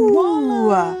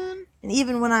 Woo! And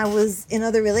even when I was in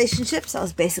other relationships, I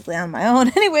was basically on my own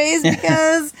anyways,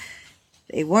 because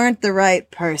they weren't the right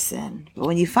person. But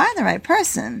when you find the right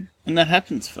person... And that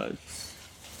happens, folks.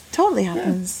 Totally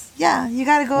happens. Yeah, you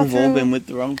got to go We've through... all been with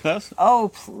the wrong person.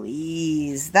 Oh,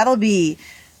 please. That'll be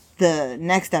the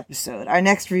next episode. Our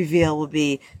next reveal will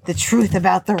be the truth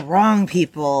about the wrong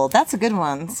people. That's a good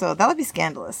one. So that'll be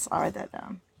scandalous. I'll write that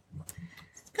down.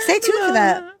 Stay tuned for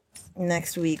that.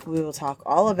 Next week, we will talk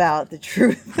all about the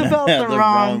truth about the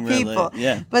wrong people.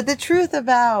 Yeah. But the truth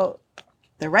about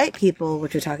the right people,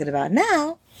 which we're talking about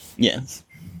now, yes,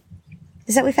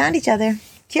 is that we found each other,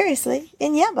 curiously,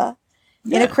 in Yamba.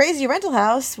 Yeah. In a crazy rental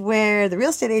house where the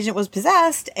real estate agent was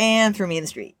possessed and threw me in the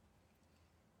street.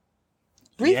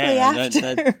 Briefly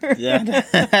after.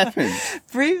 That happened.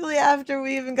 Briefly after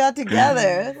we even got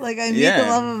together. Like, I meet the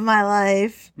love of my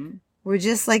life. Mm-hmm. We're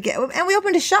just like, and we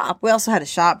opened a shop. We also had a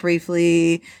shop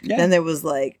briefly. Yeah. Then there was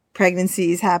like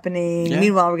pregnancies happening. Yeah.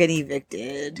 Meanwhile, we're getting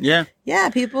evicted. Yeah.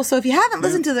 Yeah, people. So if you haven't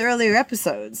listened to the earlier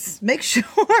episodes, make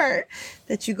sure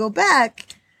that you go back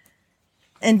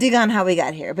and dig on how we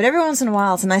got here. But every once in a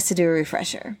while, it's nice to do a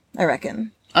refresher, I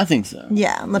reckon. I think so.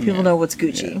 Yeah, and let people know what's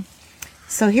Gucci. Yeah.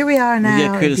 So here we are now. We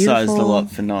get criticized a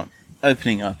lot for not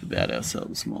opening up about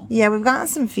ourselves more. Yeah, we've gotten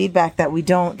some feedback that we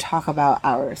don't talk about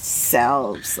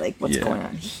ourselves, like what's going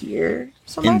on here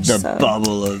so much. In the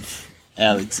bubble of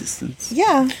our existence.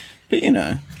 Yeah. But, you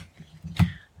know,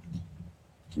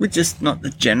 we're just not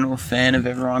the general fan of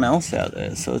everyone else out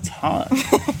there, so it's hard.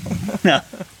 No.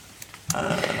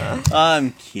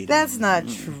 I'm kidding. That's not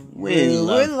true. We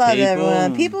love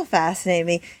everyone. People fascinate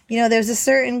me. You know, there's a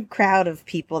certain crowd of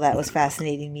people that was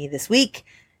fascinating me this week.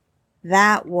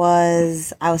 I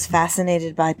was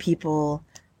fascinated by people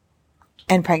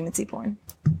and pregnancy porn.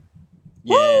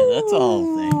 Yeah, Woo! That's the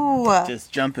whole thing.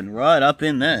 Just jumping right up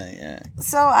in there, yeah.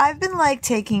 So I've been like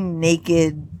taking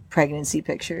naked pregnancy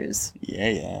pictures.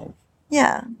 Yeah.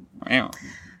 Yeah. Wow.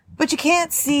 But you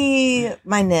can't see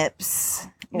my nips.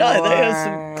 No, they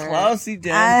are some classy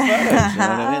damn photos. You know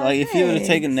what I mean? Like, if you were to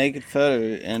take a naked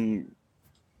photo, and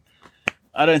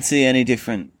I don't see any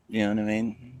different, you know what I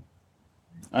mean?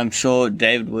 I'm sure not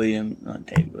David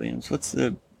Williams, what's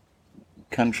the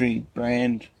country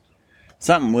brand?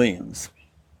 Something Williams.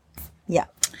 Yeah.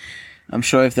 I'm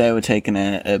sure if they were taking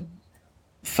a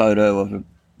photo of a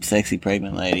sexy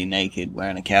pregnant lady naked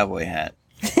wearing a cowboy hat,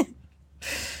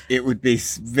 it would be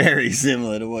very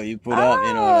similar to what you put up,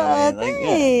 you know what I mean?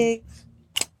 Like,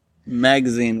 yeah,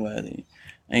 magazine worthy.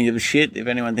 And give a shit if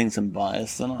anyone thinks I'm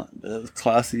biased or not. It's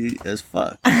classy as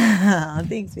fuck.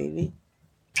 Thanks, baby.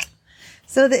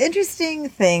 So the interesting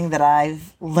thing that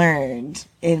I've learned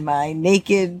in my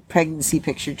naked pregnancy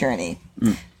picture journey.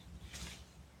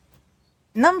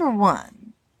 Number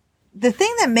one, the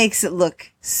thing that makes it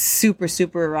look super,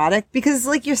 super erotic, because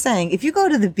like you're saying, if you go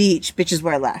to the beach, bitches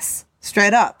wear less.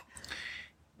 Straight up.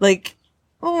 Like,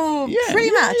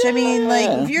 pretty much. I mean, like,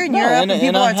 if you're in Europe and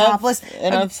people are topless.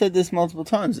 And I've said this multiple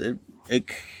times.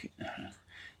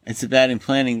 It's about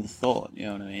implanting the thought, you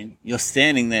know what I mean? You're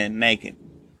standing there naked.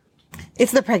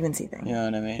 It's the pregnancy thing. You know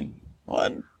what I mean?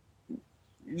 What?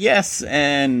 Yes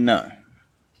and no.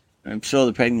 I'm sure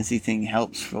the pregnancy thing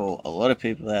helps for a lot of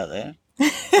people out there,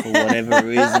 for whatever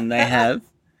reason they have.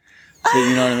 But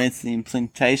you know what I mean? It's the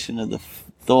implantation of the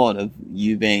thought of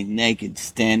you being naked,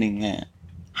 standing there.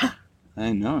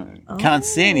 I know. Can't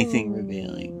see anything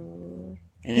revealing.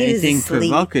 And anything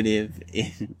provocative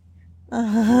is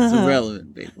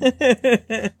irrelevant, people.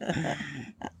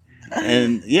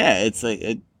 And yeah, it's like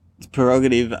it's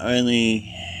prerogative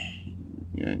only,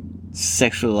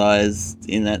 sexualized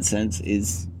in that sense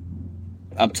is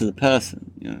up to the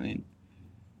person. You know what I mean?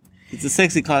 It's a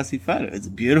sexy, classy photo. It's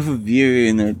a beautiful view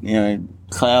in the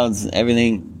clouds,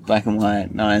 everything black and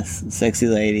white, nice, sexy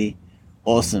lady,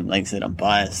 awesome. Like I said, I'm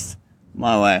biased.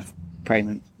 My wife,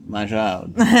 pregnant, my child.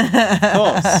 Of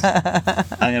course,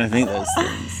 I'm gonna think those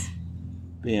things.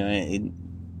 But,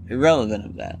 irrelevant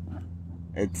of that.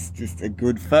 It's just a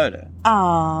good photo.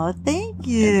 Oh, thank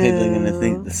you. And people are gonna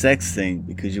think the sex thing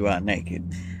because you are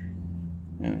naked.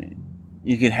 I mean,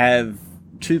 you could have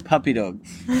 2 puppy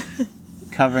dogs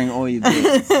covering all your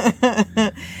bits.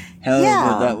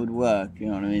 However that would work, you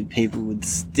know what I mean? People would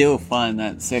still find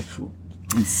that sexual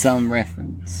in some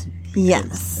reference.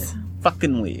 Yes.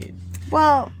 Fucking weird.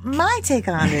 Well, my take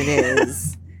on it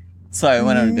is... Sorry,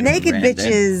 when I'm naked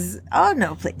bitches... Oh,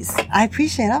 no, please. I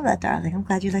appreciate all that, darling. I'm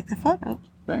glad you like the photo.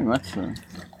 Very much so.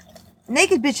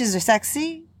 Naked bitches are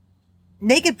sexy.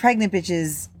 Naked pregnant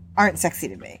bitches aren't sexy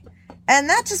to me. And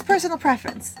that's just personal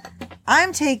preference.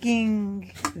 I'm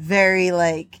taking very,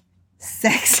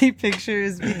 sexy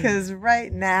pictures because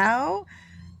right now,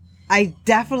 I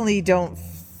definitely don't...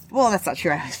 Well, that's not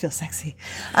true. I always feel sexy.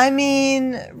 I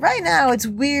mean, right now, it's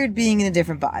weird being in a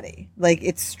different body.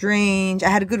 It's strange. I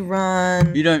had a good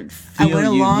run. You don't feel I went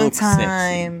a long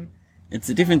time. Sexy. It's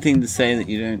a different thing to say that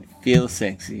you don't feel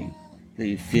sexy, that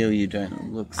you feel you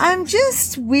don't look sexy. I'm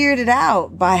just weirded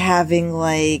out by having,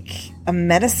 a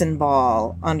medicine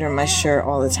ball under my shirt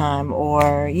all the time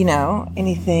or,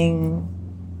 anything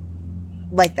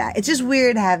like that. It's just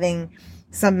weird having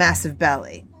some massive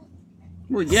belly.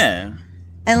 Well, yeah.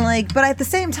 And but at the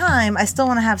same time, I still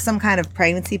want to have some kind of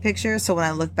pregnancy picture. So when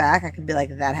I look back, I can be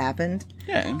like, that happened.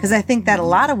 Yeah. Because I think that a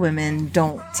lot of women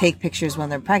don't take pictures when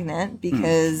they're pregnant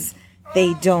because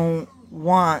they don't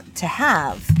want to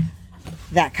have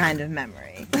that kind of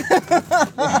memory.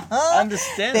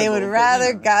 Understandable. They would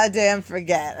rather goddamn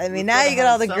forget. I mean, now you get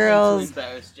all the girls.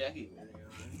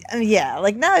 Yeah,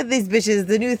 now these bitches,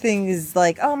 the new thing is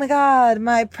oh my god,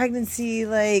 my pregnancy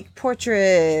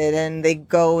portrait, and they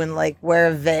go and wear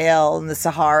a veil in the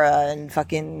Sahara and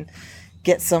fucking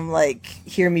get some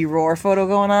hear me roar photo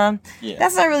going on. Yeah.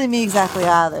 That's not really me exactly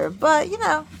either, but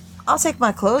I'll take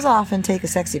my clothes off and take a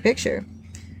sexy picture.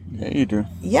 Yeah, you do.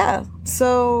 Yeah,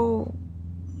 so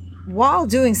while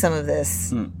doing some of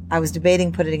this, I was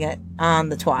debating putting it on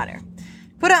the Twitter.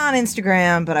 Put it on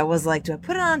Instagram, but I was like, do I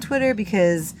put it on Twitter?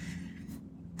 Because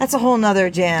that's a whole nother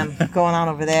jam going on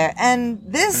over there. And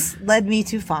this led me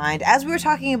to find, as we were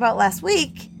talking about last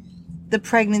week, the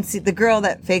girl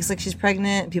that fakes like she's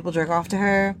pregnant, people jerk off to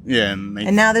her. Yeah.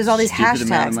 And now there's all these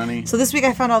hashtags. So this week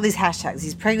I found all these hashtags,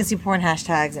 these pregnancy porn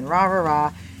hashtags and rah, rah,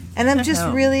 rah. And I'm just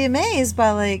really amazed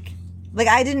by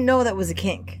I didn't know that was a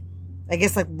kink. I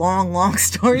guess long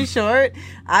story short,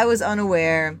 I was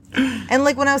unaware. And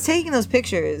when I was taking those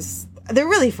pictures, they're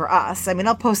really for us. I mean,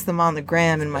 I'll post them on the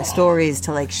gram and my stories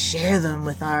to share them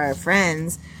with our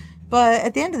friends. But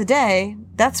at the end of the day,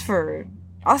 that's for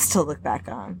us to look back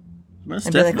on. Most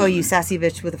and definitely. Be oh, you sassy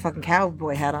bitch with a fucking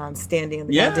cowboy hat on standing in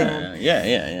the goddamn...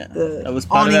 Yeah. That was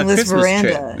part of our Christmas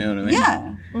veranda. trip, you know what I mean?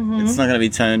 Yeah. Mm-hmm. It's not going to be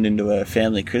turned into a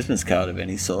family Christmas card of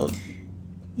any sort.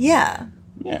 Yeah.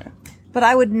 Yeah. But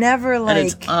I would never And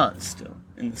it's art still.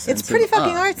 In the sense it's pretty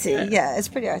fucking art. artsy. Yeah, it's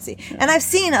pretty artsy. Yeah. And I've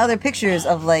seen other pictures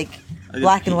of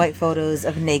black and white photos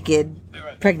of naked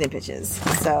pregnant bitches.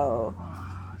 So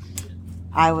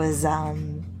I was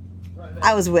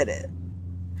with it.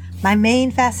 My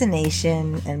main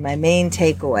fascination and my main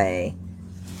takeaway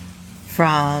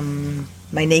from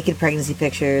my naked pregnancy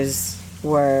pictures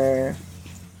were,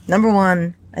 number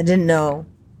one, I didn't know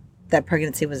that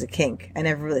pregnancy was a kink. I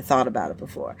never really thought about it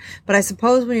before. But I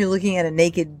suppose when you're looking at a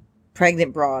naked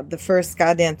pregnant broad, the first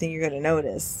goddamn thing you're going to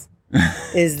notice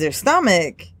is their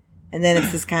stomach. And then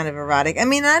it's this kind of erotic. I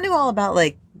mean, I knew all about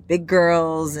big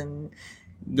girls and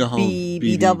the whole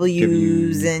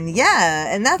BWs and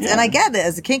and I get it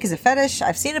as a kink, as a fetish.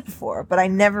 I've seen it before, but I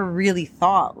never really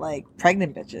thought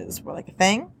pregnant bitches were a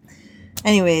thing.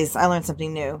 Anyways, I learned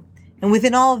something new. And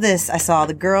within all of this, I saw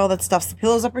the girl that stuffs the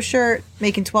pillows up her shirt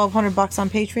making $1,200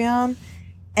 on Patreon.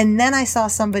 And then I saw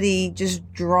somebody just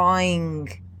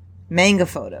drawing manga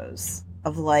photos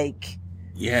of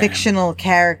fictional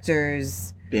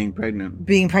characters being pregnant,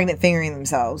 fingering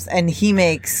themselves, and he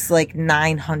makes like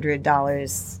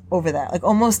 $900 over that, like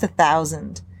almost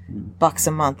 $1,000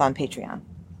 a month on Patreon.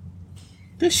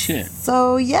 This shit.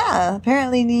 So yeah,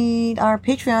 apparently our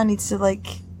Patreon needs to like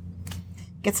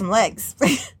get some legs.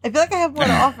 I feel like I have more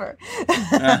to offer.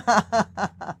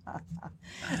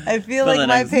 I feel like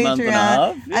my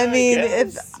Patreon. I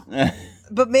mean,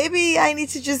 but maybe I need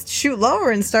to just shoot lower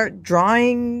and start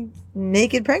drawing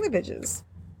naked pregnant bitches.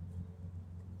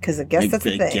 Because I guess that's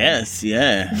the thing. I guess,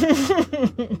 yeah. I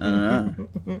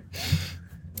don't know.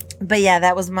 But yeah,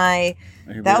 that was my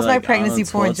my pregnancy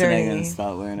porn journey. Gonna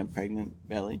start wearing a pregnant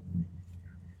belly.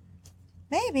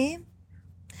 Maybe.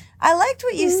 I liked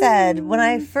what you said when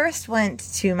I first went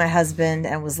to my husband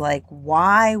and was like,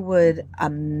 why would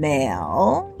a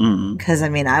male, because I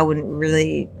mean, I wouldn't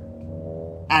really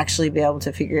actually be able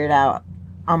to figure it out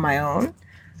on my own.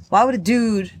 Why would a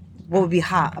dude, what would be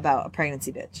hot about a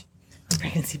pregnancy bitch?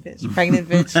 Pregnant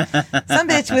bitch. Some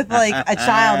bitch with like a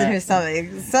child in her stomach.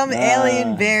 Some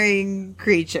alien bearing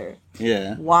creature.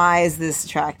 Yeah. Why is this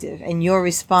attractive? And your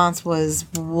response was,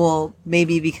 well,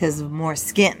 maybe because of more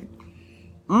skin.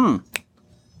 And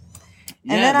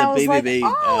then I was like,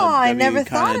 I never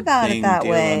thought about it that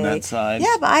way.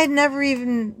 Yeah, but I had never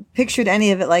even pictured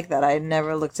any of it like that. I had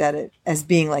never looked at it as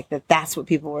being like that. That's what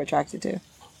people were attracted to.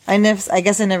 I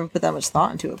guess I never put that much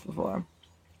thought into it before.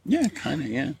 Yeah, kind of,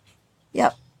 yeah.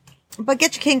 Yep. But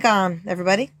get your kink on,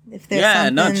 everybody. If there's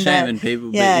something not shaming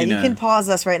people. Yeah, but, you can pause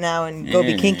us right now and go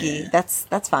be kinky. Yeah.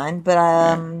 That's fine. But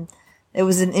it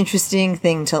was an interesting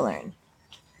thing to learn.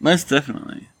 Most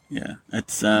definitely. Yeah.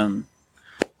 It's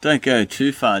don't go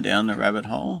too far down the rabbit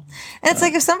hole. And it's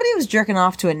like if somebody was jerking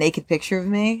off to a naked picture of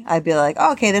me, I'd be like,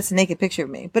 oh, okay, that's a naked picture of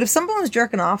me. But if someone was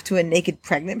jerking off to a naked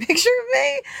pregnant picture of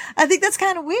me, I think that's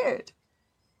kind of weird.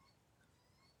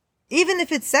 Even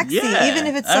if it's sexy, even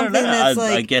if it's something that's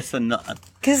like... I guess I'm not...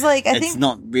 Because, like, I think... It's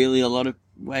not really a lot of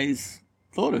ways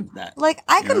thought of that. Like,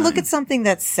 I could look at something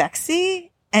that's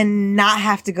sexy and not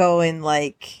have to go and,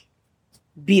 like,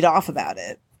 beat off about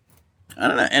it. I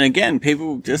don't know. And again,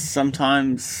 people just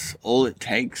sometimes... All it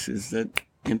takes is that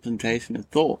implantation of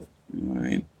thought. You know what I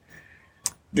mean?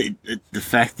 The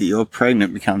fact that you're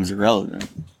pregnant becomes irrelevant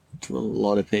to a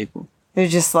lot of people. They're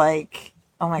just like,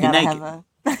 oh my God, I have a...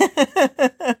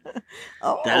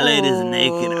 That lady's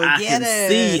naked. I can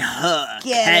see her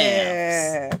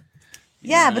calves.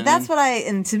 Yeah, but that's what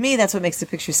and to me, that's what makes the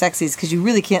picture sexy is because you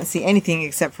really can't see anything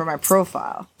except for my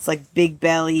profile. It's like big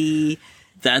belly.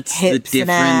 That's the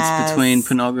difference between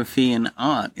pornography and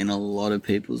art in a lot of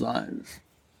people's eyes.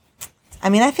 I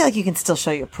mean, I feel like you can still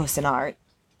show your puss in art.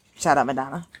 Shout out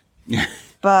Madonna. Yeah.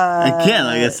 But again,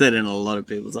 like I said, in a lot of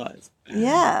people's eyes.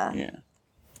 Yeah. Yeah.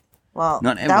 Well,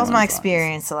 that was my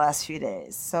experience the last few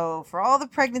days. So for all the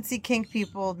pregnancy kink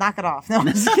people, knock it off. No, I'm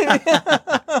just kidding.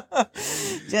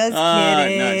 Just kidding.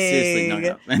 No, seriously, knock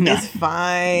it off. No. It's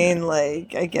fine. Yeah.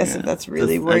 Like, I guess if that's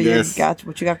really where you got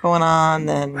what you got going on,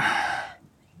 then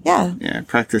yeah. Yeah,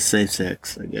 practice safe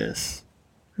sex, I guess.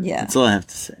 Yeah. That's all I have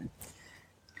to say.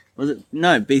 Was it?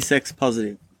 No, be sex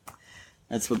positive.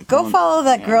 That's what. Go follow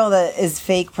that girl that is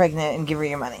fake pregnant and give her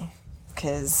your money.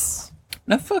 Because.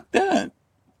 No, fuck that.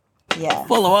 Yeah.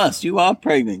 Follow us. You are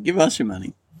pregnant. Give us your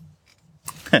money.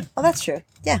 Oh, that's true.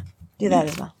 Yeah. Do that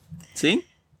as well. See?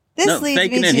 This leads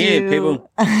me to... here,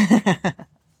 people.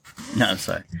 No, I'm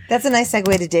sorry. That's a nice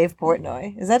segue to Dave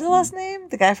Portnoy. Is that his last name?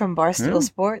 The guy from Barstool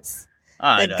Sports?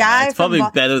 I don't know. It's probably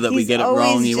better that we get it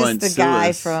wrong. He won't sue us. The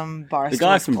guy from Barstool The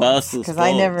guy from Barstool Sports. Because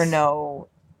I never know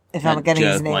if I'm getting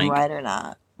his name right or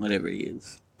not. Whatever he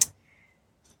is.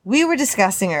 We were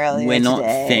discussing earlier We're not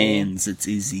today. fans, it's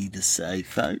easy to say,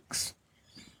 folks.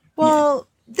 Well,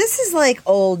 this is like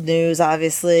old news,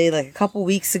 obviously. Like a couple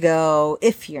weeks ago,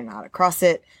 if you're not across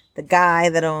it, the guy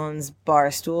that owns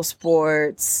Barstool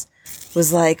Sports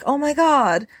was like, oh my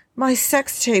God, my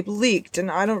sex tape leaked and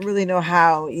I don't really know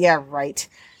how. Yeah, right.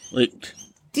 Leaked.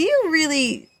 Do you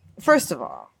really... First of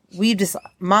all,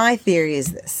 my theory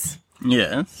is this.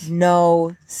 Yes.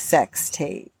 No sex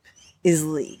tape is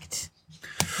leaked.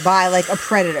 By, like, a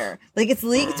predator. Like, it's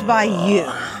leaked by you.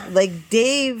 Like,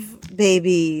 Dave,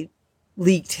 baby,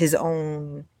 leaked his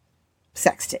own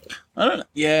sex tape. I don't know.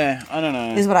 Yeah, I don't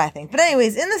know. Is what I think. But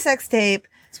anyways, in the sex tape,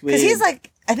 because he's,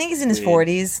 like, I think he's in his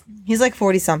 40s. He's, like,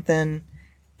 40-something.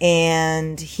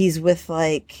 And he's with,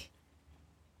 like,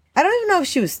 I don't even know if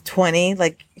she was 20.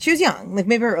 Like, she was young. Like,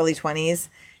 maybe her early 20s.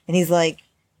 And he's, like,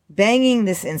 banging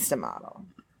this Insta model.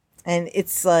 And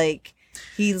it's, like...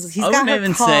 He's got her collared. I wouldn't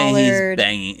even say he's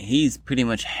banging. He's pretty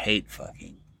much hate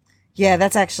fucking. Yeah,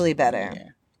 that's actually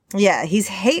better. Yeah, he's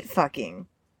hate fucking.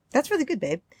 That's really good,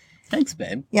 babe. Thanks,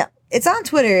 babe. Yeah. It's on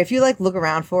Twitter. If you, like, look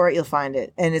around for it, you'll find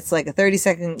it. And it's, like, a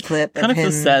 30-second clip of him. Kind of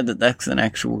feel sad that that's an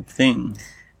actual thing.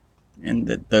 And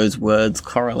that those words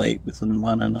correlate with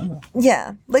one another.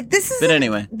 Yeah. Like, this is... But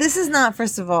anyway. This is not,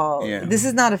 first of all... Yeah. This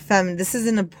is not this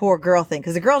isn't a poor girl thing.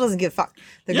 Because the girl doesn't give a fuck.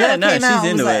 The girl came out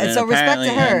and was like... And so respect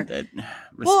to her.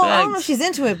 Well, I don't know if she's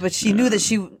into it, but she knew that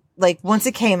she... Like, once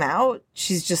it came out,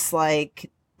 she's just like...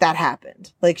 That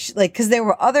happened. Like, because there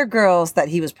were other girls that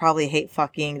he was probably hate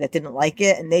fucking that didn't like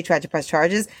it, and they tried to press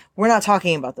charges. We're not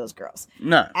talking about those girls.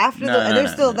 No.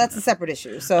 That's a separate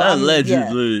issue. So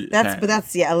allegedly,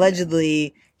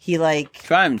 allegedly he like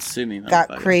try and sue me.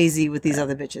 Got crazy with these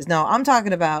other bitches. No, I'm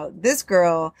talking about this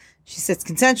girl. She says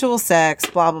consensual sex,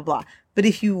 blah blah blah. But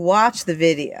if you watch the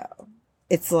video,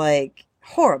 it's like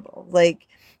horrible. Like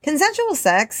consensual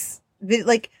sex,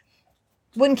 like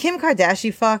when Kim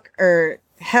Kardashian fuck or.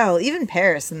 Hell, even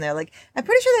Paris in there. Like, I'm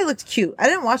pretty sure they looked cute. I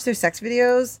didn't watch their sex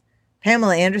videos.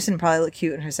 Pamela Anderson probably looked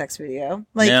cute in her sex video.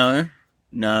 Like,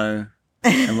 no.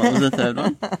 And what was the third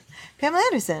one? Pamela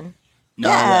Anderson. No,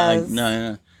 yes.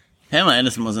 No. Pamela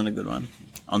Anderson wasn't a good one.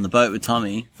 On the boat with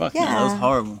Tommy. Fuck yeah. No, that was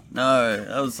horrible. No,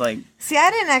 that was like... See, I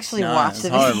didn't actually watch the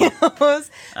videos. But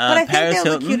I Paris think they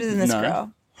look cuter than this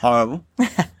girl. Horrible.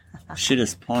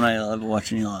 Shittest porno you'll ever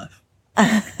watch in your life.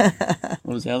 What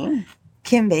was the other one?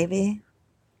 Kim Baby.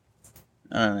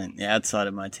 I don't know. Outside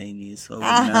of my teen years, so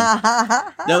I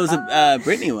wouldn't know. There was a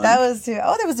Britney one. That was too.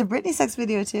 Oh, there was a Britney sex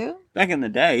video too. Back in the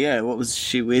day, yeah. What was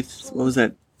she with? What was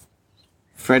that?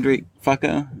 Frederick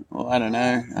fucker? Or I don't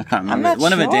know. I can't remember. I'm not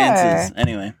one sure. of her dancers.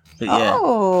 Anyway, but yeah.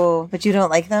 Oh, but you don't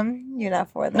like them? You're not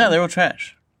for them? No, they're all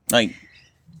trash. Like,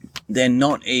 they're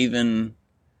not even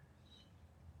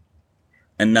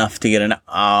enough to get an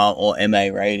R or MA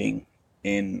rating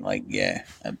in, like, a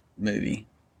movie.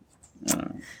 I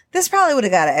don't know. This probably would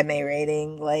have got an MA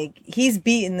rating. Like, he's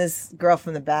beating this girl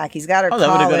from the back. He's got her collared.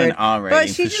 That would have got an R rating, but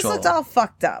she just looked all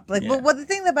fucked up. Like, but the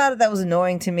thing about it that was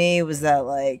annoying to me was that,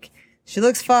 like, she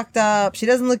looks fucked up. She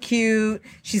doesn't look cute.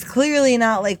 She's clearly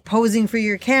not, like, posing for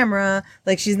your camera.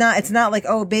 Like, it's not like,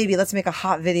 oh, baby, let's make a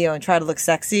hot video and try to look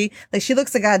sexy. Like, she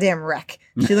looks a goddamn wreck.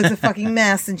 She looks a fucking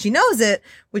mess, and she knows it,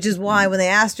 which is why when they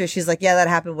asked her, she's like, yeah, that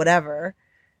happened, whatever,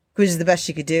 which is the best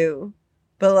she could do.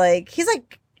 But, like, he's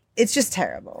like, it's just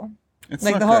terrible. It's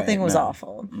like, the whole thing was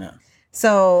awful. No.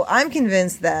 So I'm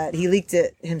convinced that he leaked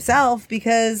it himself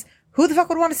because who the fuck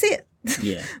would want to see it?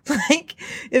 Yeah. Like,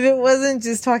 if it wasn't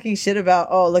just talking shit about,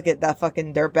 oh, look at that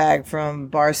fucking dirtbag from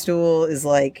Barstool is,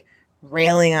 like,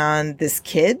 railing on this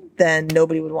kid, then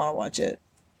nobody would want to watch it.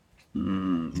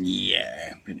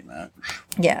 Yeah, pretty much.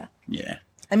 Yeah. Yeah.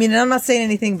 I mean, and I'm not saying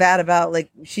anything bad about, like,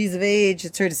 she's of age,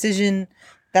 it's her decision,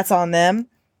 that's on them.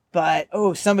 But,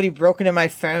 somebody broke into my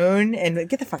phone and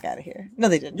get the fuck out of here. No,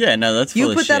 they didn't. Yeah, no, that's full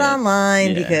You of put that shit.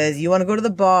 online because you want to go to the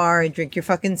bar and drink your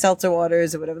fucking seltzer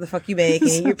waters or whatever the fuck you make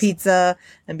and eat your pizza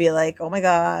and be like, oh my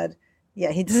God.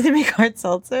 Yeah, he doesn't make hard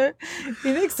seltzer.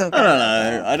 He makes some kind I don't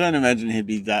know. I don't imagine he'd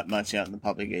be that much out in the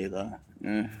public either.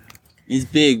 Yeah. He's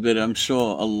big, but I'm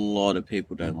sure a lot of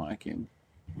people don't like him.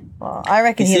 Well, I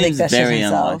reckon he leaked that shit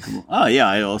himself. Unlikable. Oh, yeah,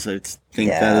 I also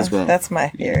think that as well. That's my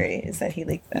theory, is that he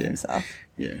leaked that himself.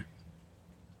 Yeah.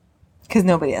 Because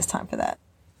nobody has time for that.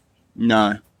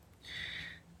 No.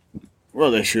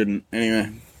 Well, they shouldn't.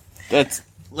 Anyway, that's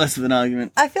less of an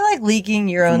argument. I feel like leaking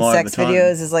your own sex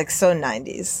videos is like so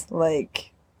 90s.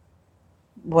 Like,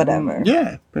 whatever.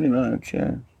 Yeah, pretty much,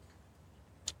 yeah.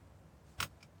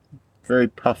 Very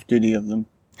puff duty of them.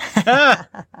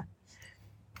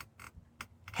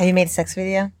 Have you made a sex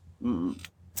video? Mm.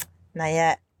 Not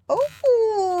yet. Oh.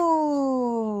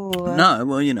 No,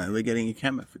 well, we're getting a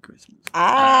camera for Christmas.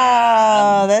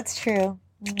 Oh, that's true.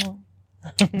 Yeah.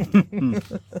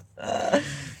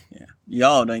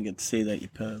 Y'all don't get to see that, you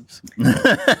pervs.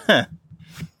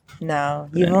 No,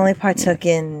 you've only partook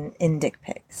in dick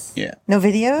pics. Yeah. No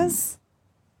videos?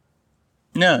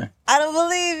 No. I don't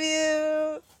believe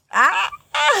you.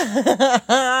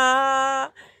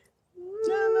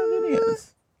 No videos.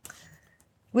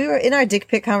 We were in our dick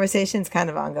pic conversations, kind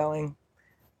of ongoing.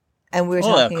 And we were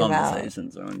talking about... All our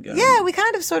conversations are ongoing. Yeah, we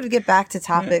kind of sort of get back to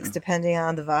topics depending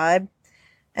on the vibe.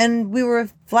 And we were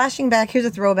flashing back. Here's a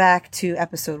throwback to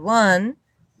episode 1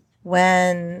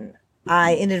 when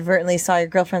I inadvertently saw your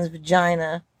girlfriend's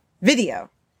vagina video.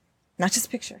 Not just a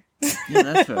picture. Yeah,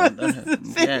 that's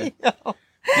right.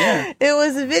 Yeah. It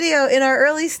was a video in our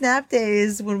early Snap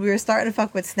days when we were starting to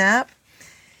fuck with Snap.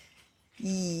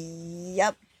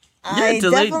 Yep. I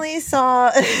definitely saw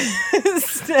a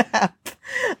snap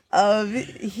of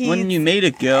Heath. When you meet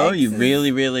a girl you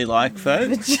really, really like,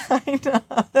 folks. Vagina.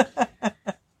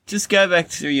 Just go back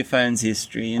through your phone's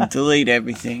history and delete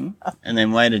everything, and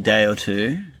then wait a day or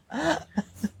two.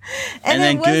 And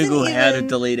then Google how to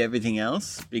delete everything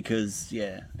else, because,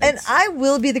 And I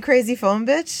will be the crazy phone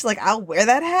bitch. Like, I'll wear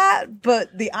that hat,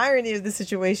 but the irony of the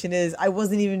situation is I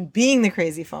wasn't even being the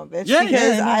crazy phone bitch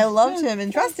because I loved him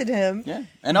and trusted him. Yeah,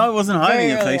 and I wasn't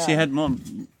hiding it, folks. She had more...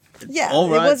 Yeah,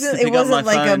 it wasn't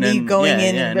like me going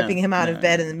in and ripping him out of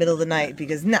bed in the middle of the night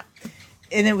because, no.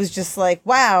 And it was just like,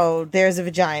 wow, there's a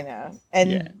vagina.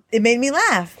 And it made me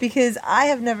laugh because I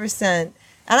have never sent...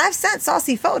 And I've sent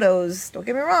saucy photos, don't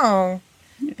get me wrong,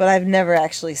 but I've never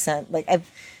actually sent,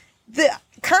 the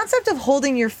concept of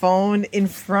holding your phone in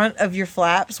front of your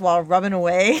flaps while rubbing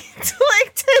away to,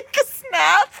 take a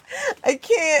snap, I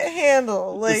can't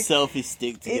handle. The selfie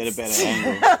stick to get a better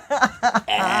angle.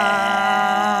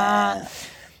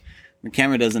 The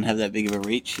camera doesn't have that big of a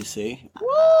reach, you see.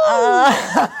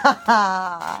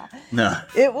 No.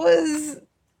 It was...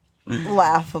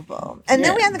 laughable. And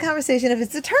then we had the conversation if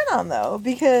it's a turn on though,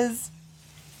 because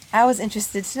I was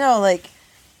interested to know,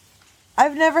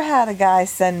 I've never had a guy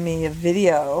send me a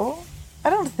video, I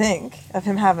don't think, of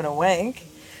him having a wank.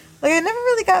 I never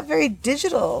really got very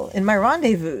digital in my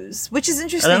rendezvous, which is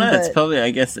interesting. I don't know, it's probably,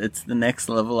 I guess it's the next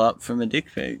level up from a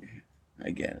dick pic, I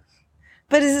guess.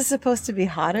 But is it supposed to be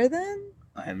hotter then?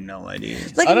 I have no idea.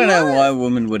 I don't know why a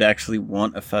woman would actually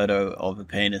want a photo of a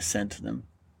penis sent to them.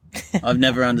 I've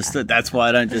never understood. That's why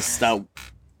I don't just start,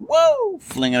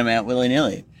 flinging them out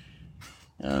willy-nilly.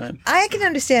 I can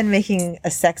understand making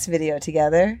a sex video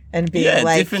together and being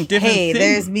different hey,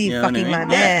 there's me fucking my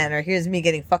man, or here's me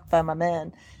getting fucked by my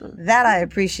man. That I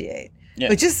appreciate. Yeah.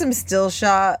 But just some still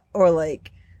shot or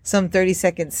some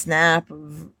 30-second snap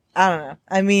of, I don't know.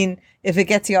 I mean, if it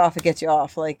gets you off, it gets you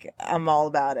off. I'm all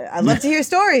about it. I'd love to hear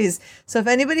stories. So if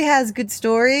anybody has good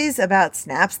stories about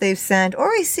snaps they've sent or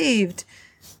received,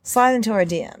 slide into our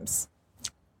DMs.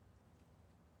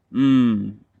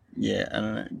 Yeah, I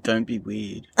don't know. Don't be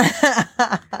weird. That's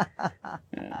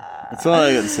all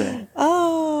I got to say.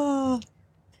 Oh.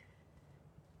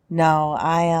 No,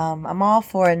 I'm all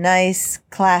for a nice,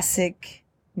 classic,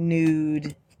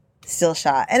 nude still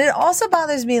shot. And it also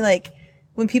bothers me,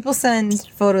 when people send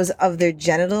photos of their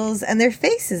genitals and their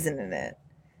face isn't in it.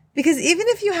 Because even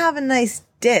if you have a nice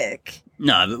dick...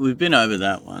 No, but we've been over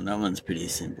that one. That one's pretty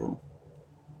simple.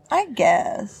 I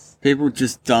guess. People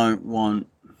just don't want...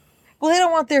 Well, they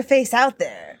don't want their face out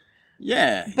there.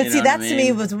 Yeah. But see, that to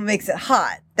me was what makes it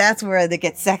hot. That's where they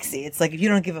get sexy. It's if you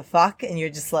don't give a fuck and you're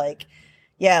just leak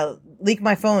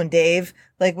my phone, Dave.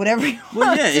 Whatever you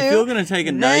want to. If you're going to take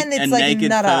a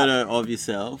naked photo of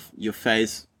yourself, your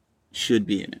face should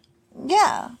be in it.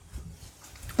 Yeah.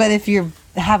 But if you're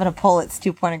having a pull, it's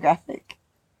too pornographic.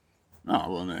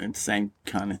 Oh, well, no, it's the same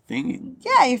kind of thing.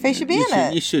 Yeah, your face should be in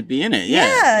it. You should be in it,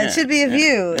 yeah. It should be of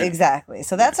you, exactly.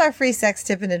 So that's our free sex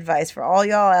tip and advice for all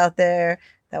y'all out there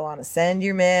that want to send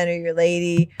your man or your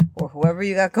lady or whoever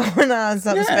you got going on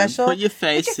something special. Put your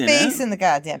face in the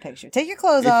goddamn picture. Take your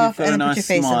clothes off and then put your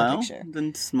face in the picture.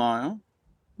 Then smile.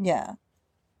 Yeah.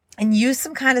 And use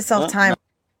some kind of self-timer.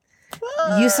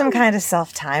 Use some kind of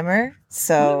self-timer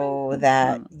so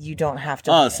that you don't have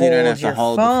to hold your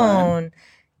phone.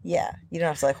 Yeah, you don't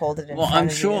have to hold it in front of you. Well, I'm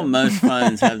sure most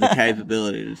phones have the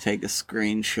capability to take a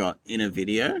screenshot in a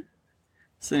video.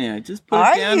 So, just put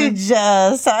it down.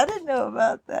 I didn't know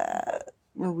about that.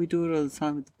 Well, we do it all the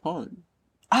time with the pod.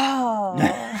 Oh.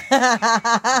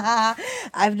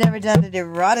 I've never done it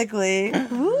erotically.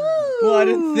 Ooh. Well, I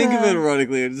didn't think of it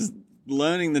erotically. I was just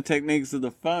learning the techniques of the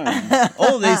phone.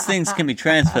 All these things can be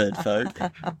transferred, folk.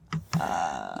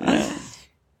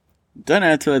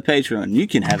 Donate to a Patreon. You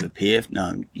can have a PF.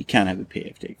 No, you can't have a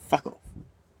PFD. Fuck off.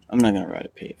 I'm not going to write a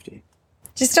PFD.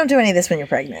 Just don't do any of this when you're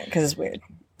pregnant, because it's weird.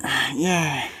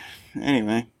 Yeah.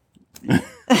 Anyway.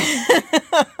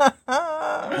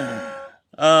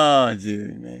 Oh,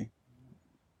 dude, me.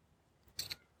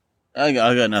 I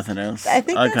got nothing else. I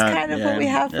think that's kind of what we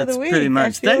have for the week. Pretty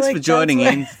much. Thanks for joining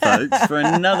in, folks, for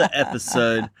another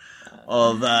episode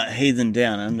of Heathen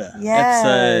Down Under. Yes.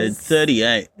 Episode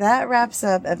 38. That wraps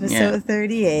up episode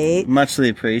 38. Muchly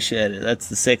appreciated. That's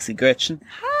the sexy Gretchen.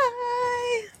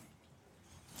 Hi.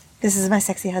 This is my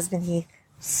sexy husband, Heath.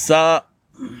 Sup?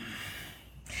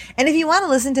 And if you want to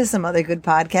listen to some other good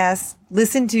podcasts,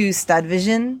 listen to Stud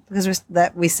Vision, because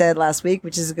we said last week,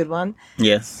 which is a good one.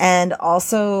 Yes. And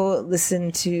also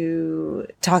listen to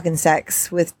Talkin'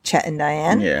 Sex with Chet and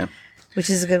Diane. Yeah. Which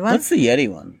is a good one. What's the Yeti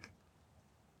one?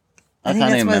 I think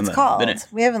that's what it's called.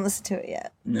 We haven't listened to it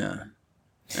yet. No.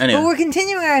 But we're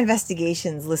continuing our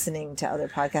investigations, listening to other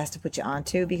podcasts to put you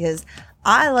onto, because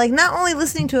I like not only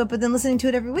listening to it, but then listening to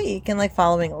it every week and like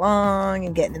following along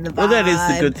and getting in the vibe. Well, that is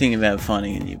the good thing about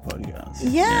finding a new podcast.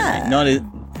 Yeah.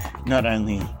 Not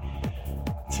only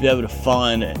to be able to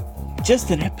find just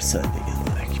an episode that you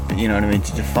like, but you know what I mean,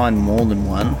 to find more than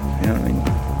one, you know what I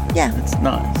mean? Yeah. It's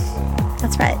nice.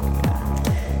 That's right.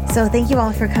 So thank you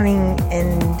all for coming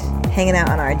and hanging out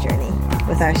on our journey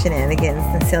with our shenanigans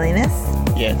and silliness.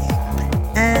 Yes.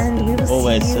 And we will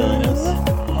always see you. Silliness.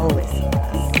 Always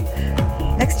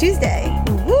silliness. Next Tuesday.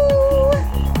 Woo!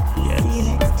 Yes. See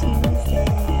you next Tuesday.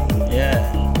 Yeah.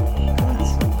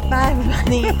 Bye,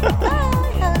 everybody.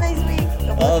 Bye. Have a nice week.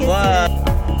 Au revoir.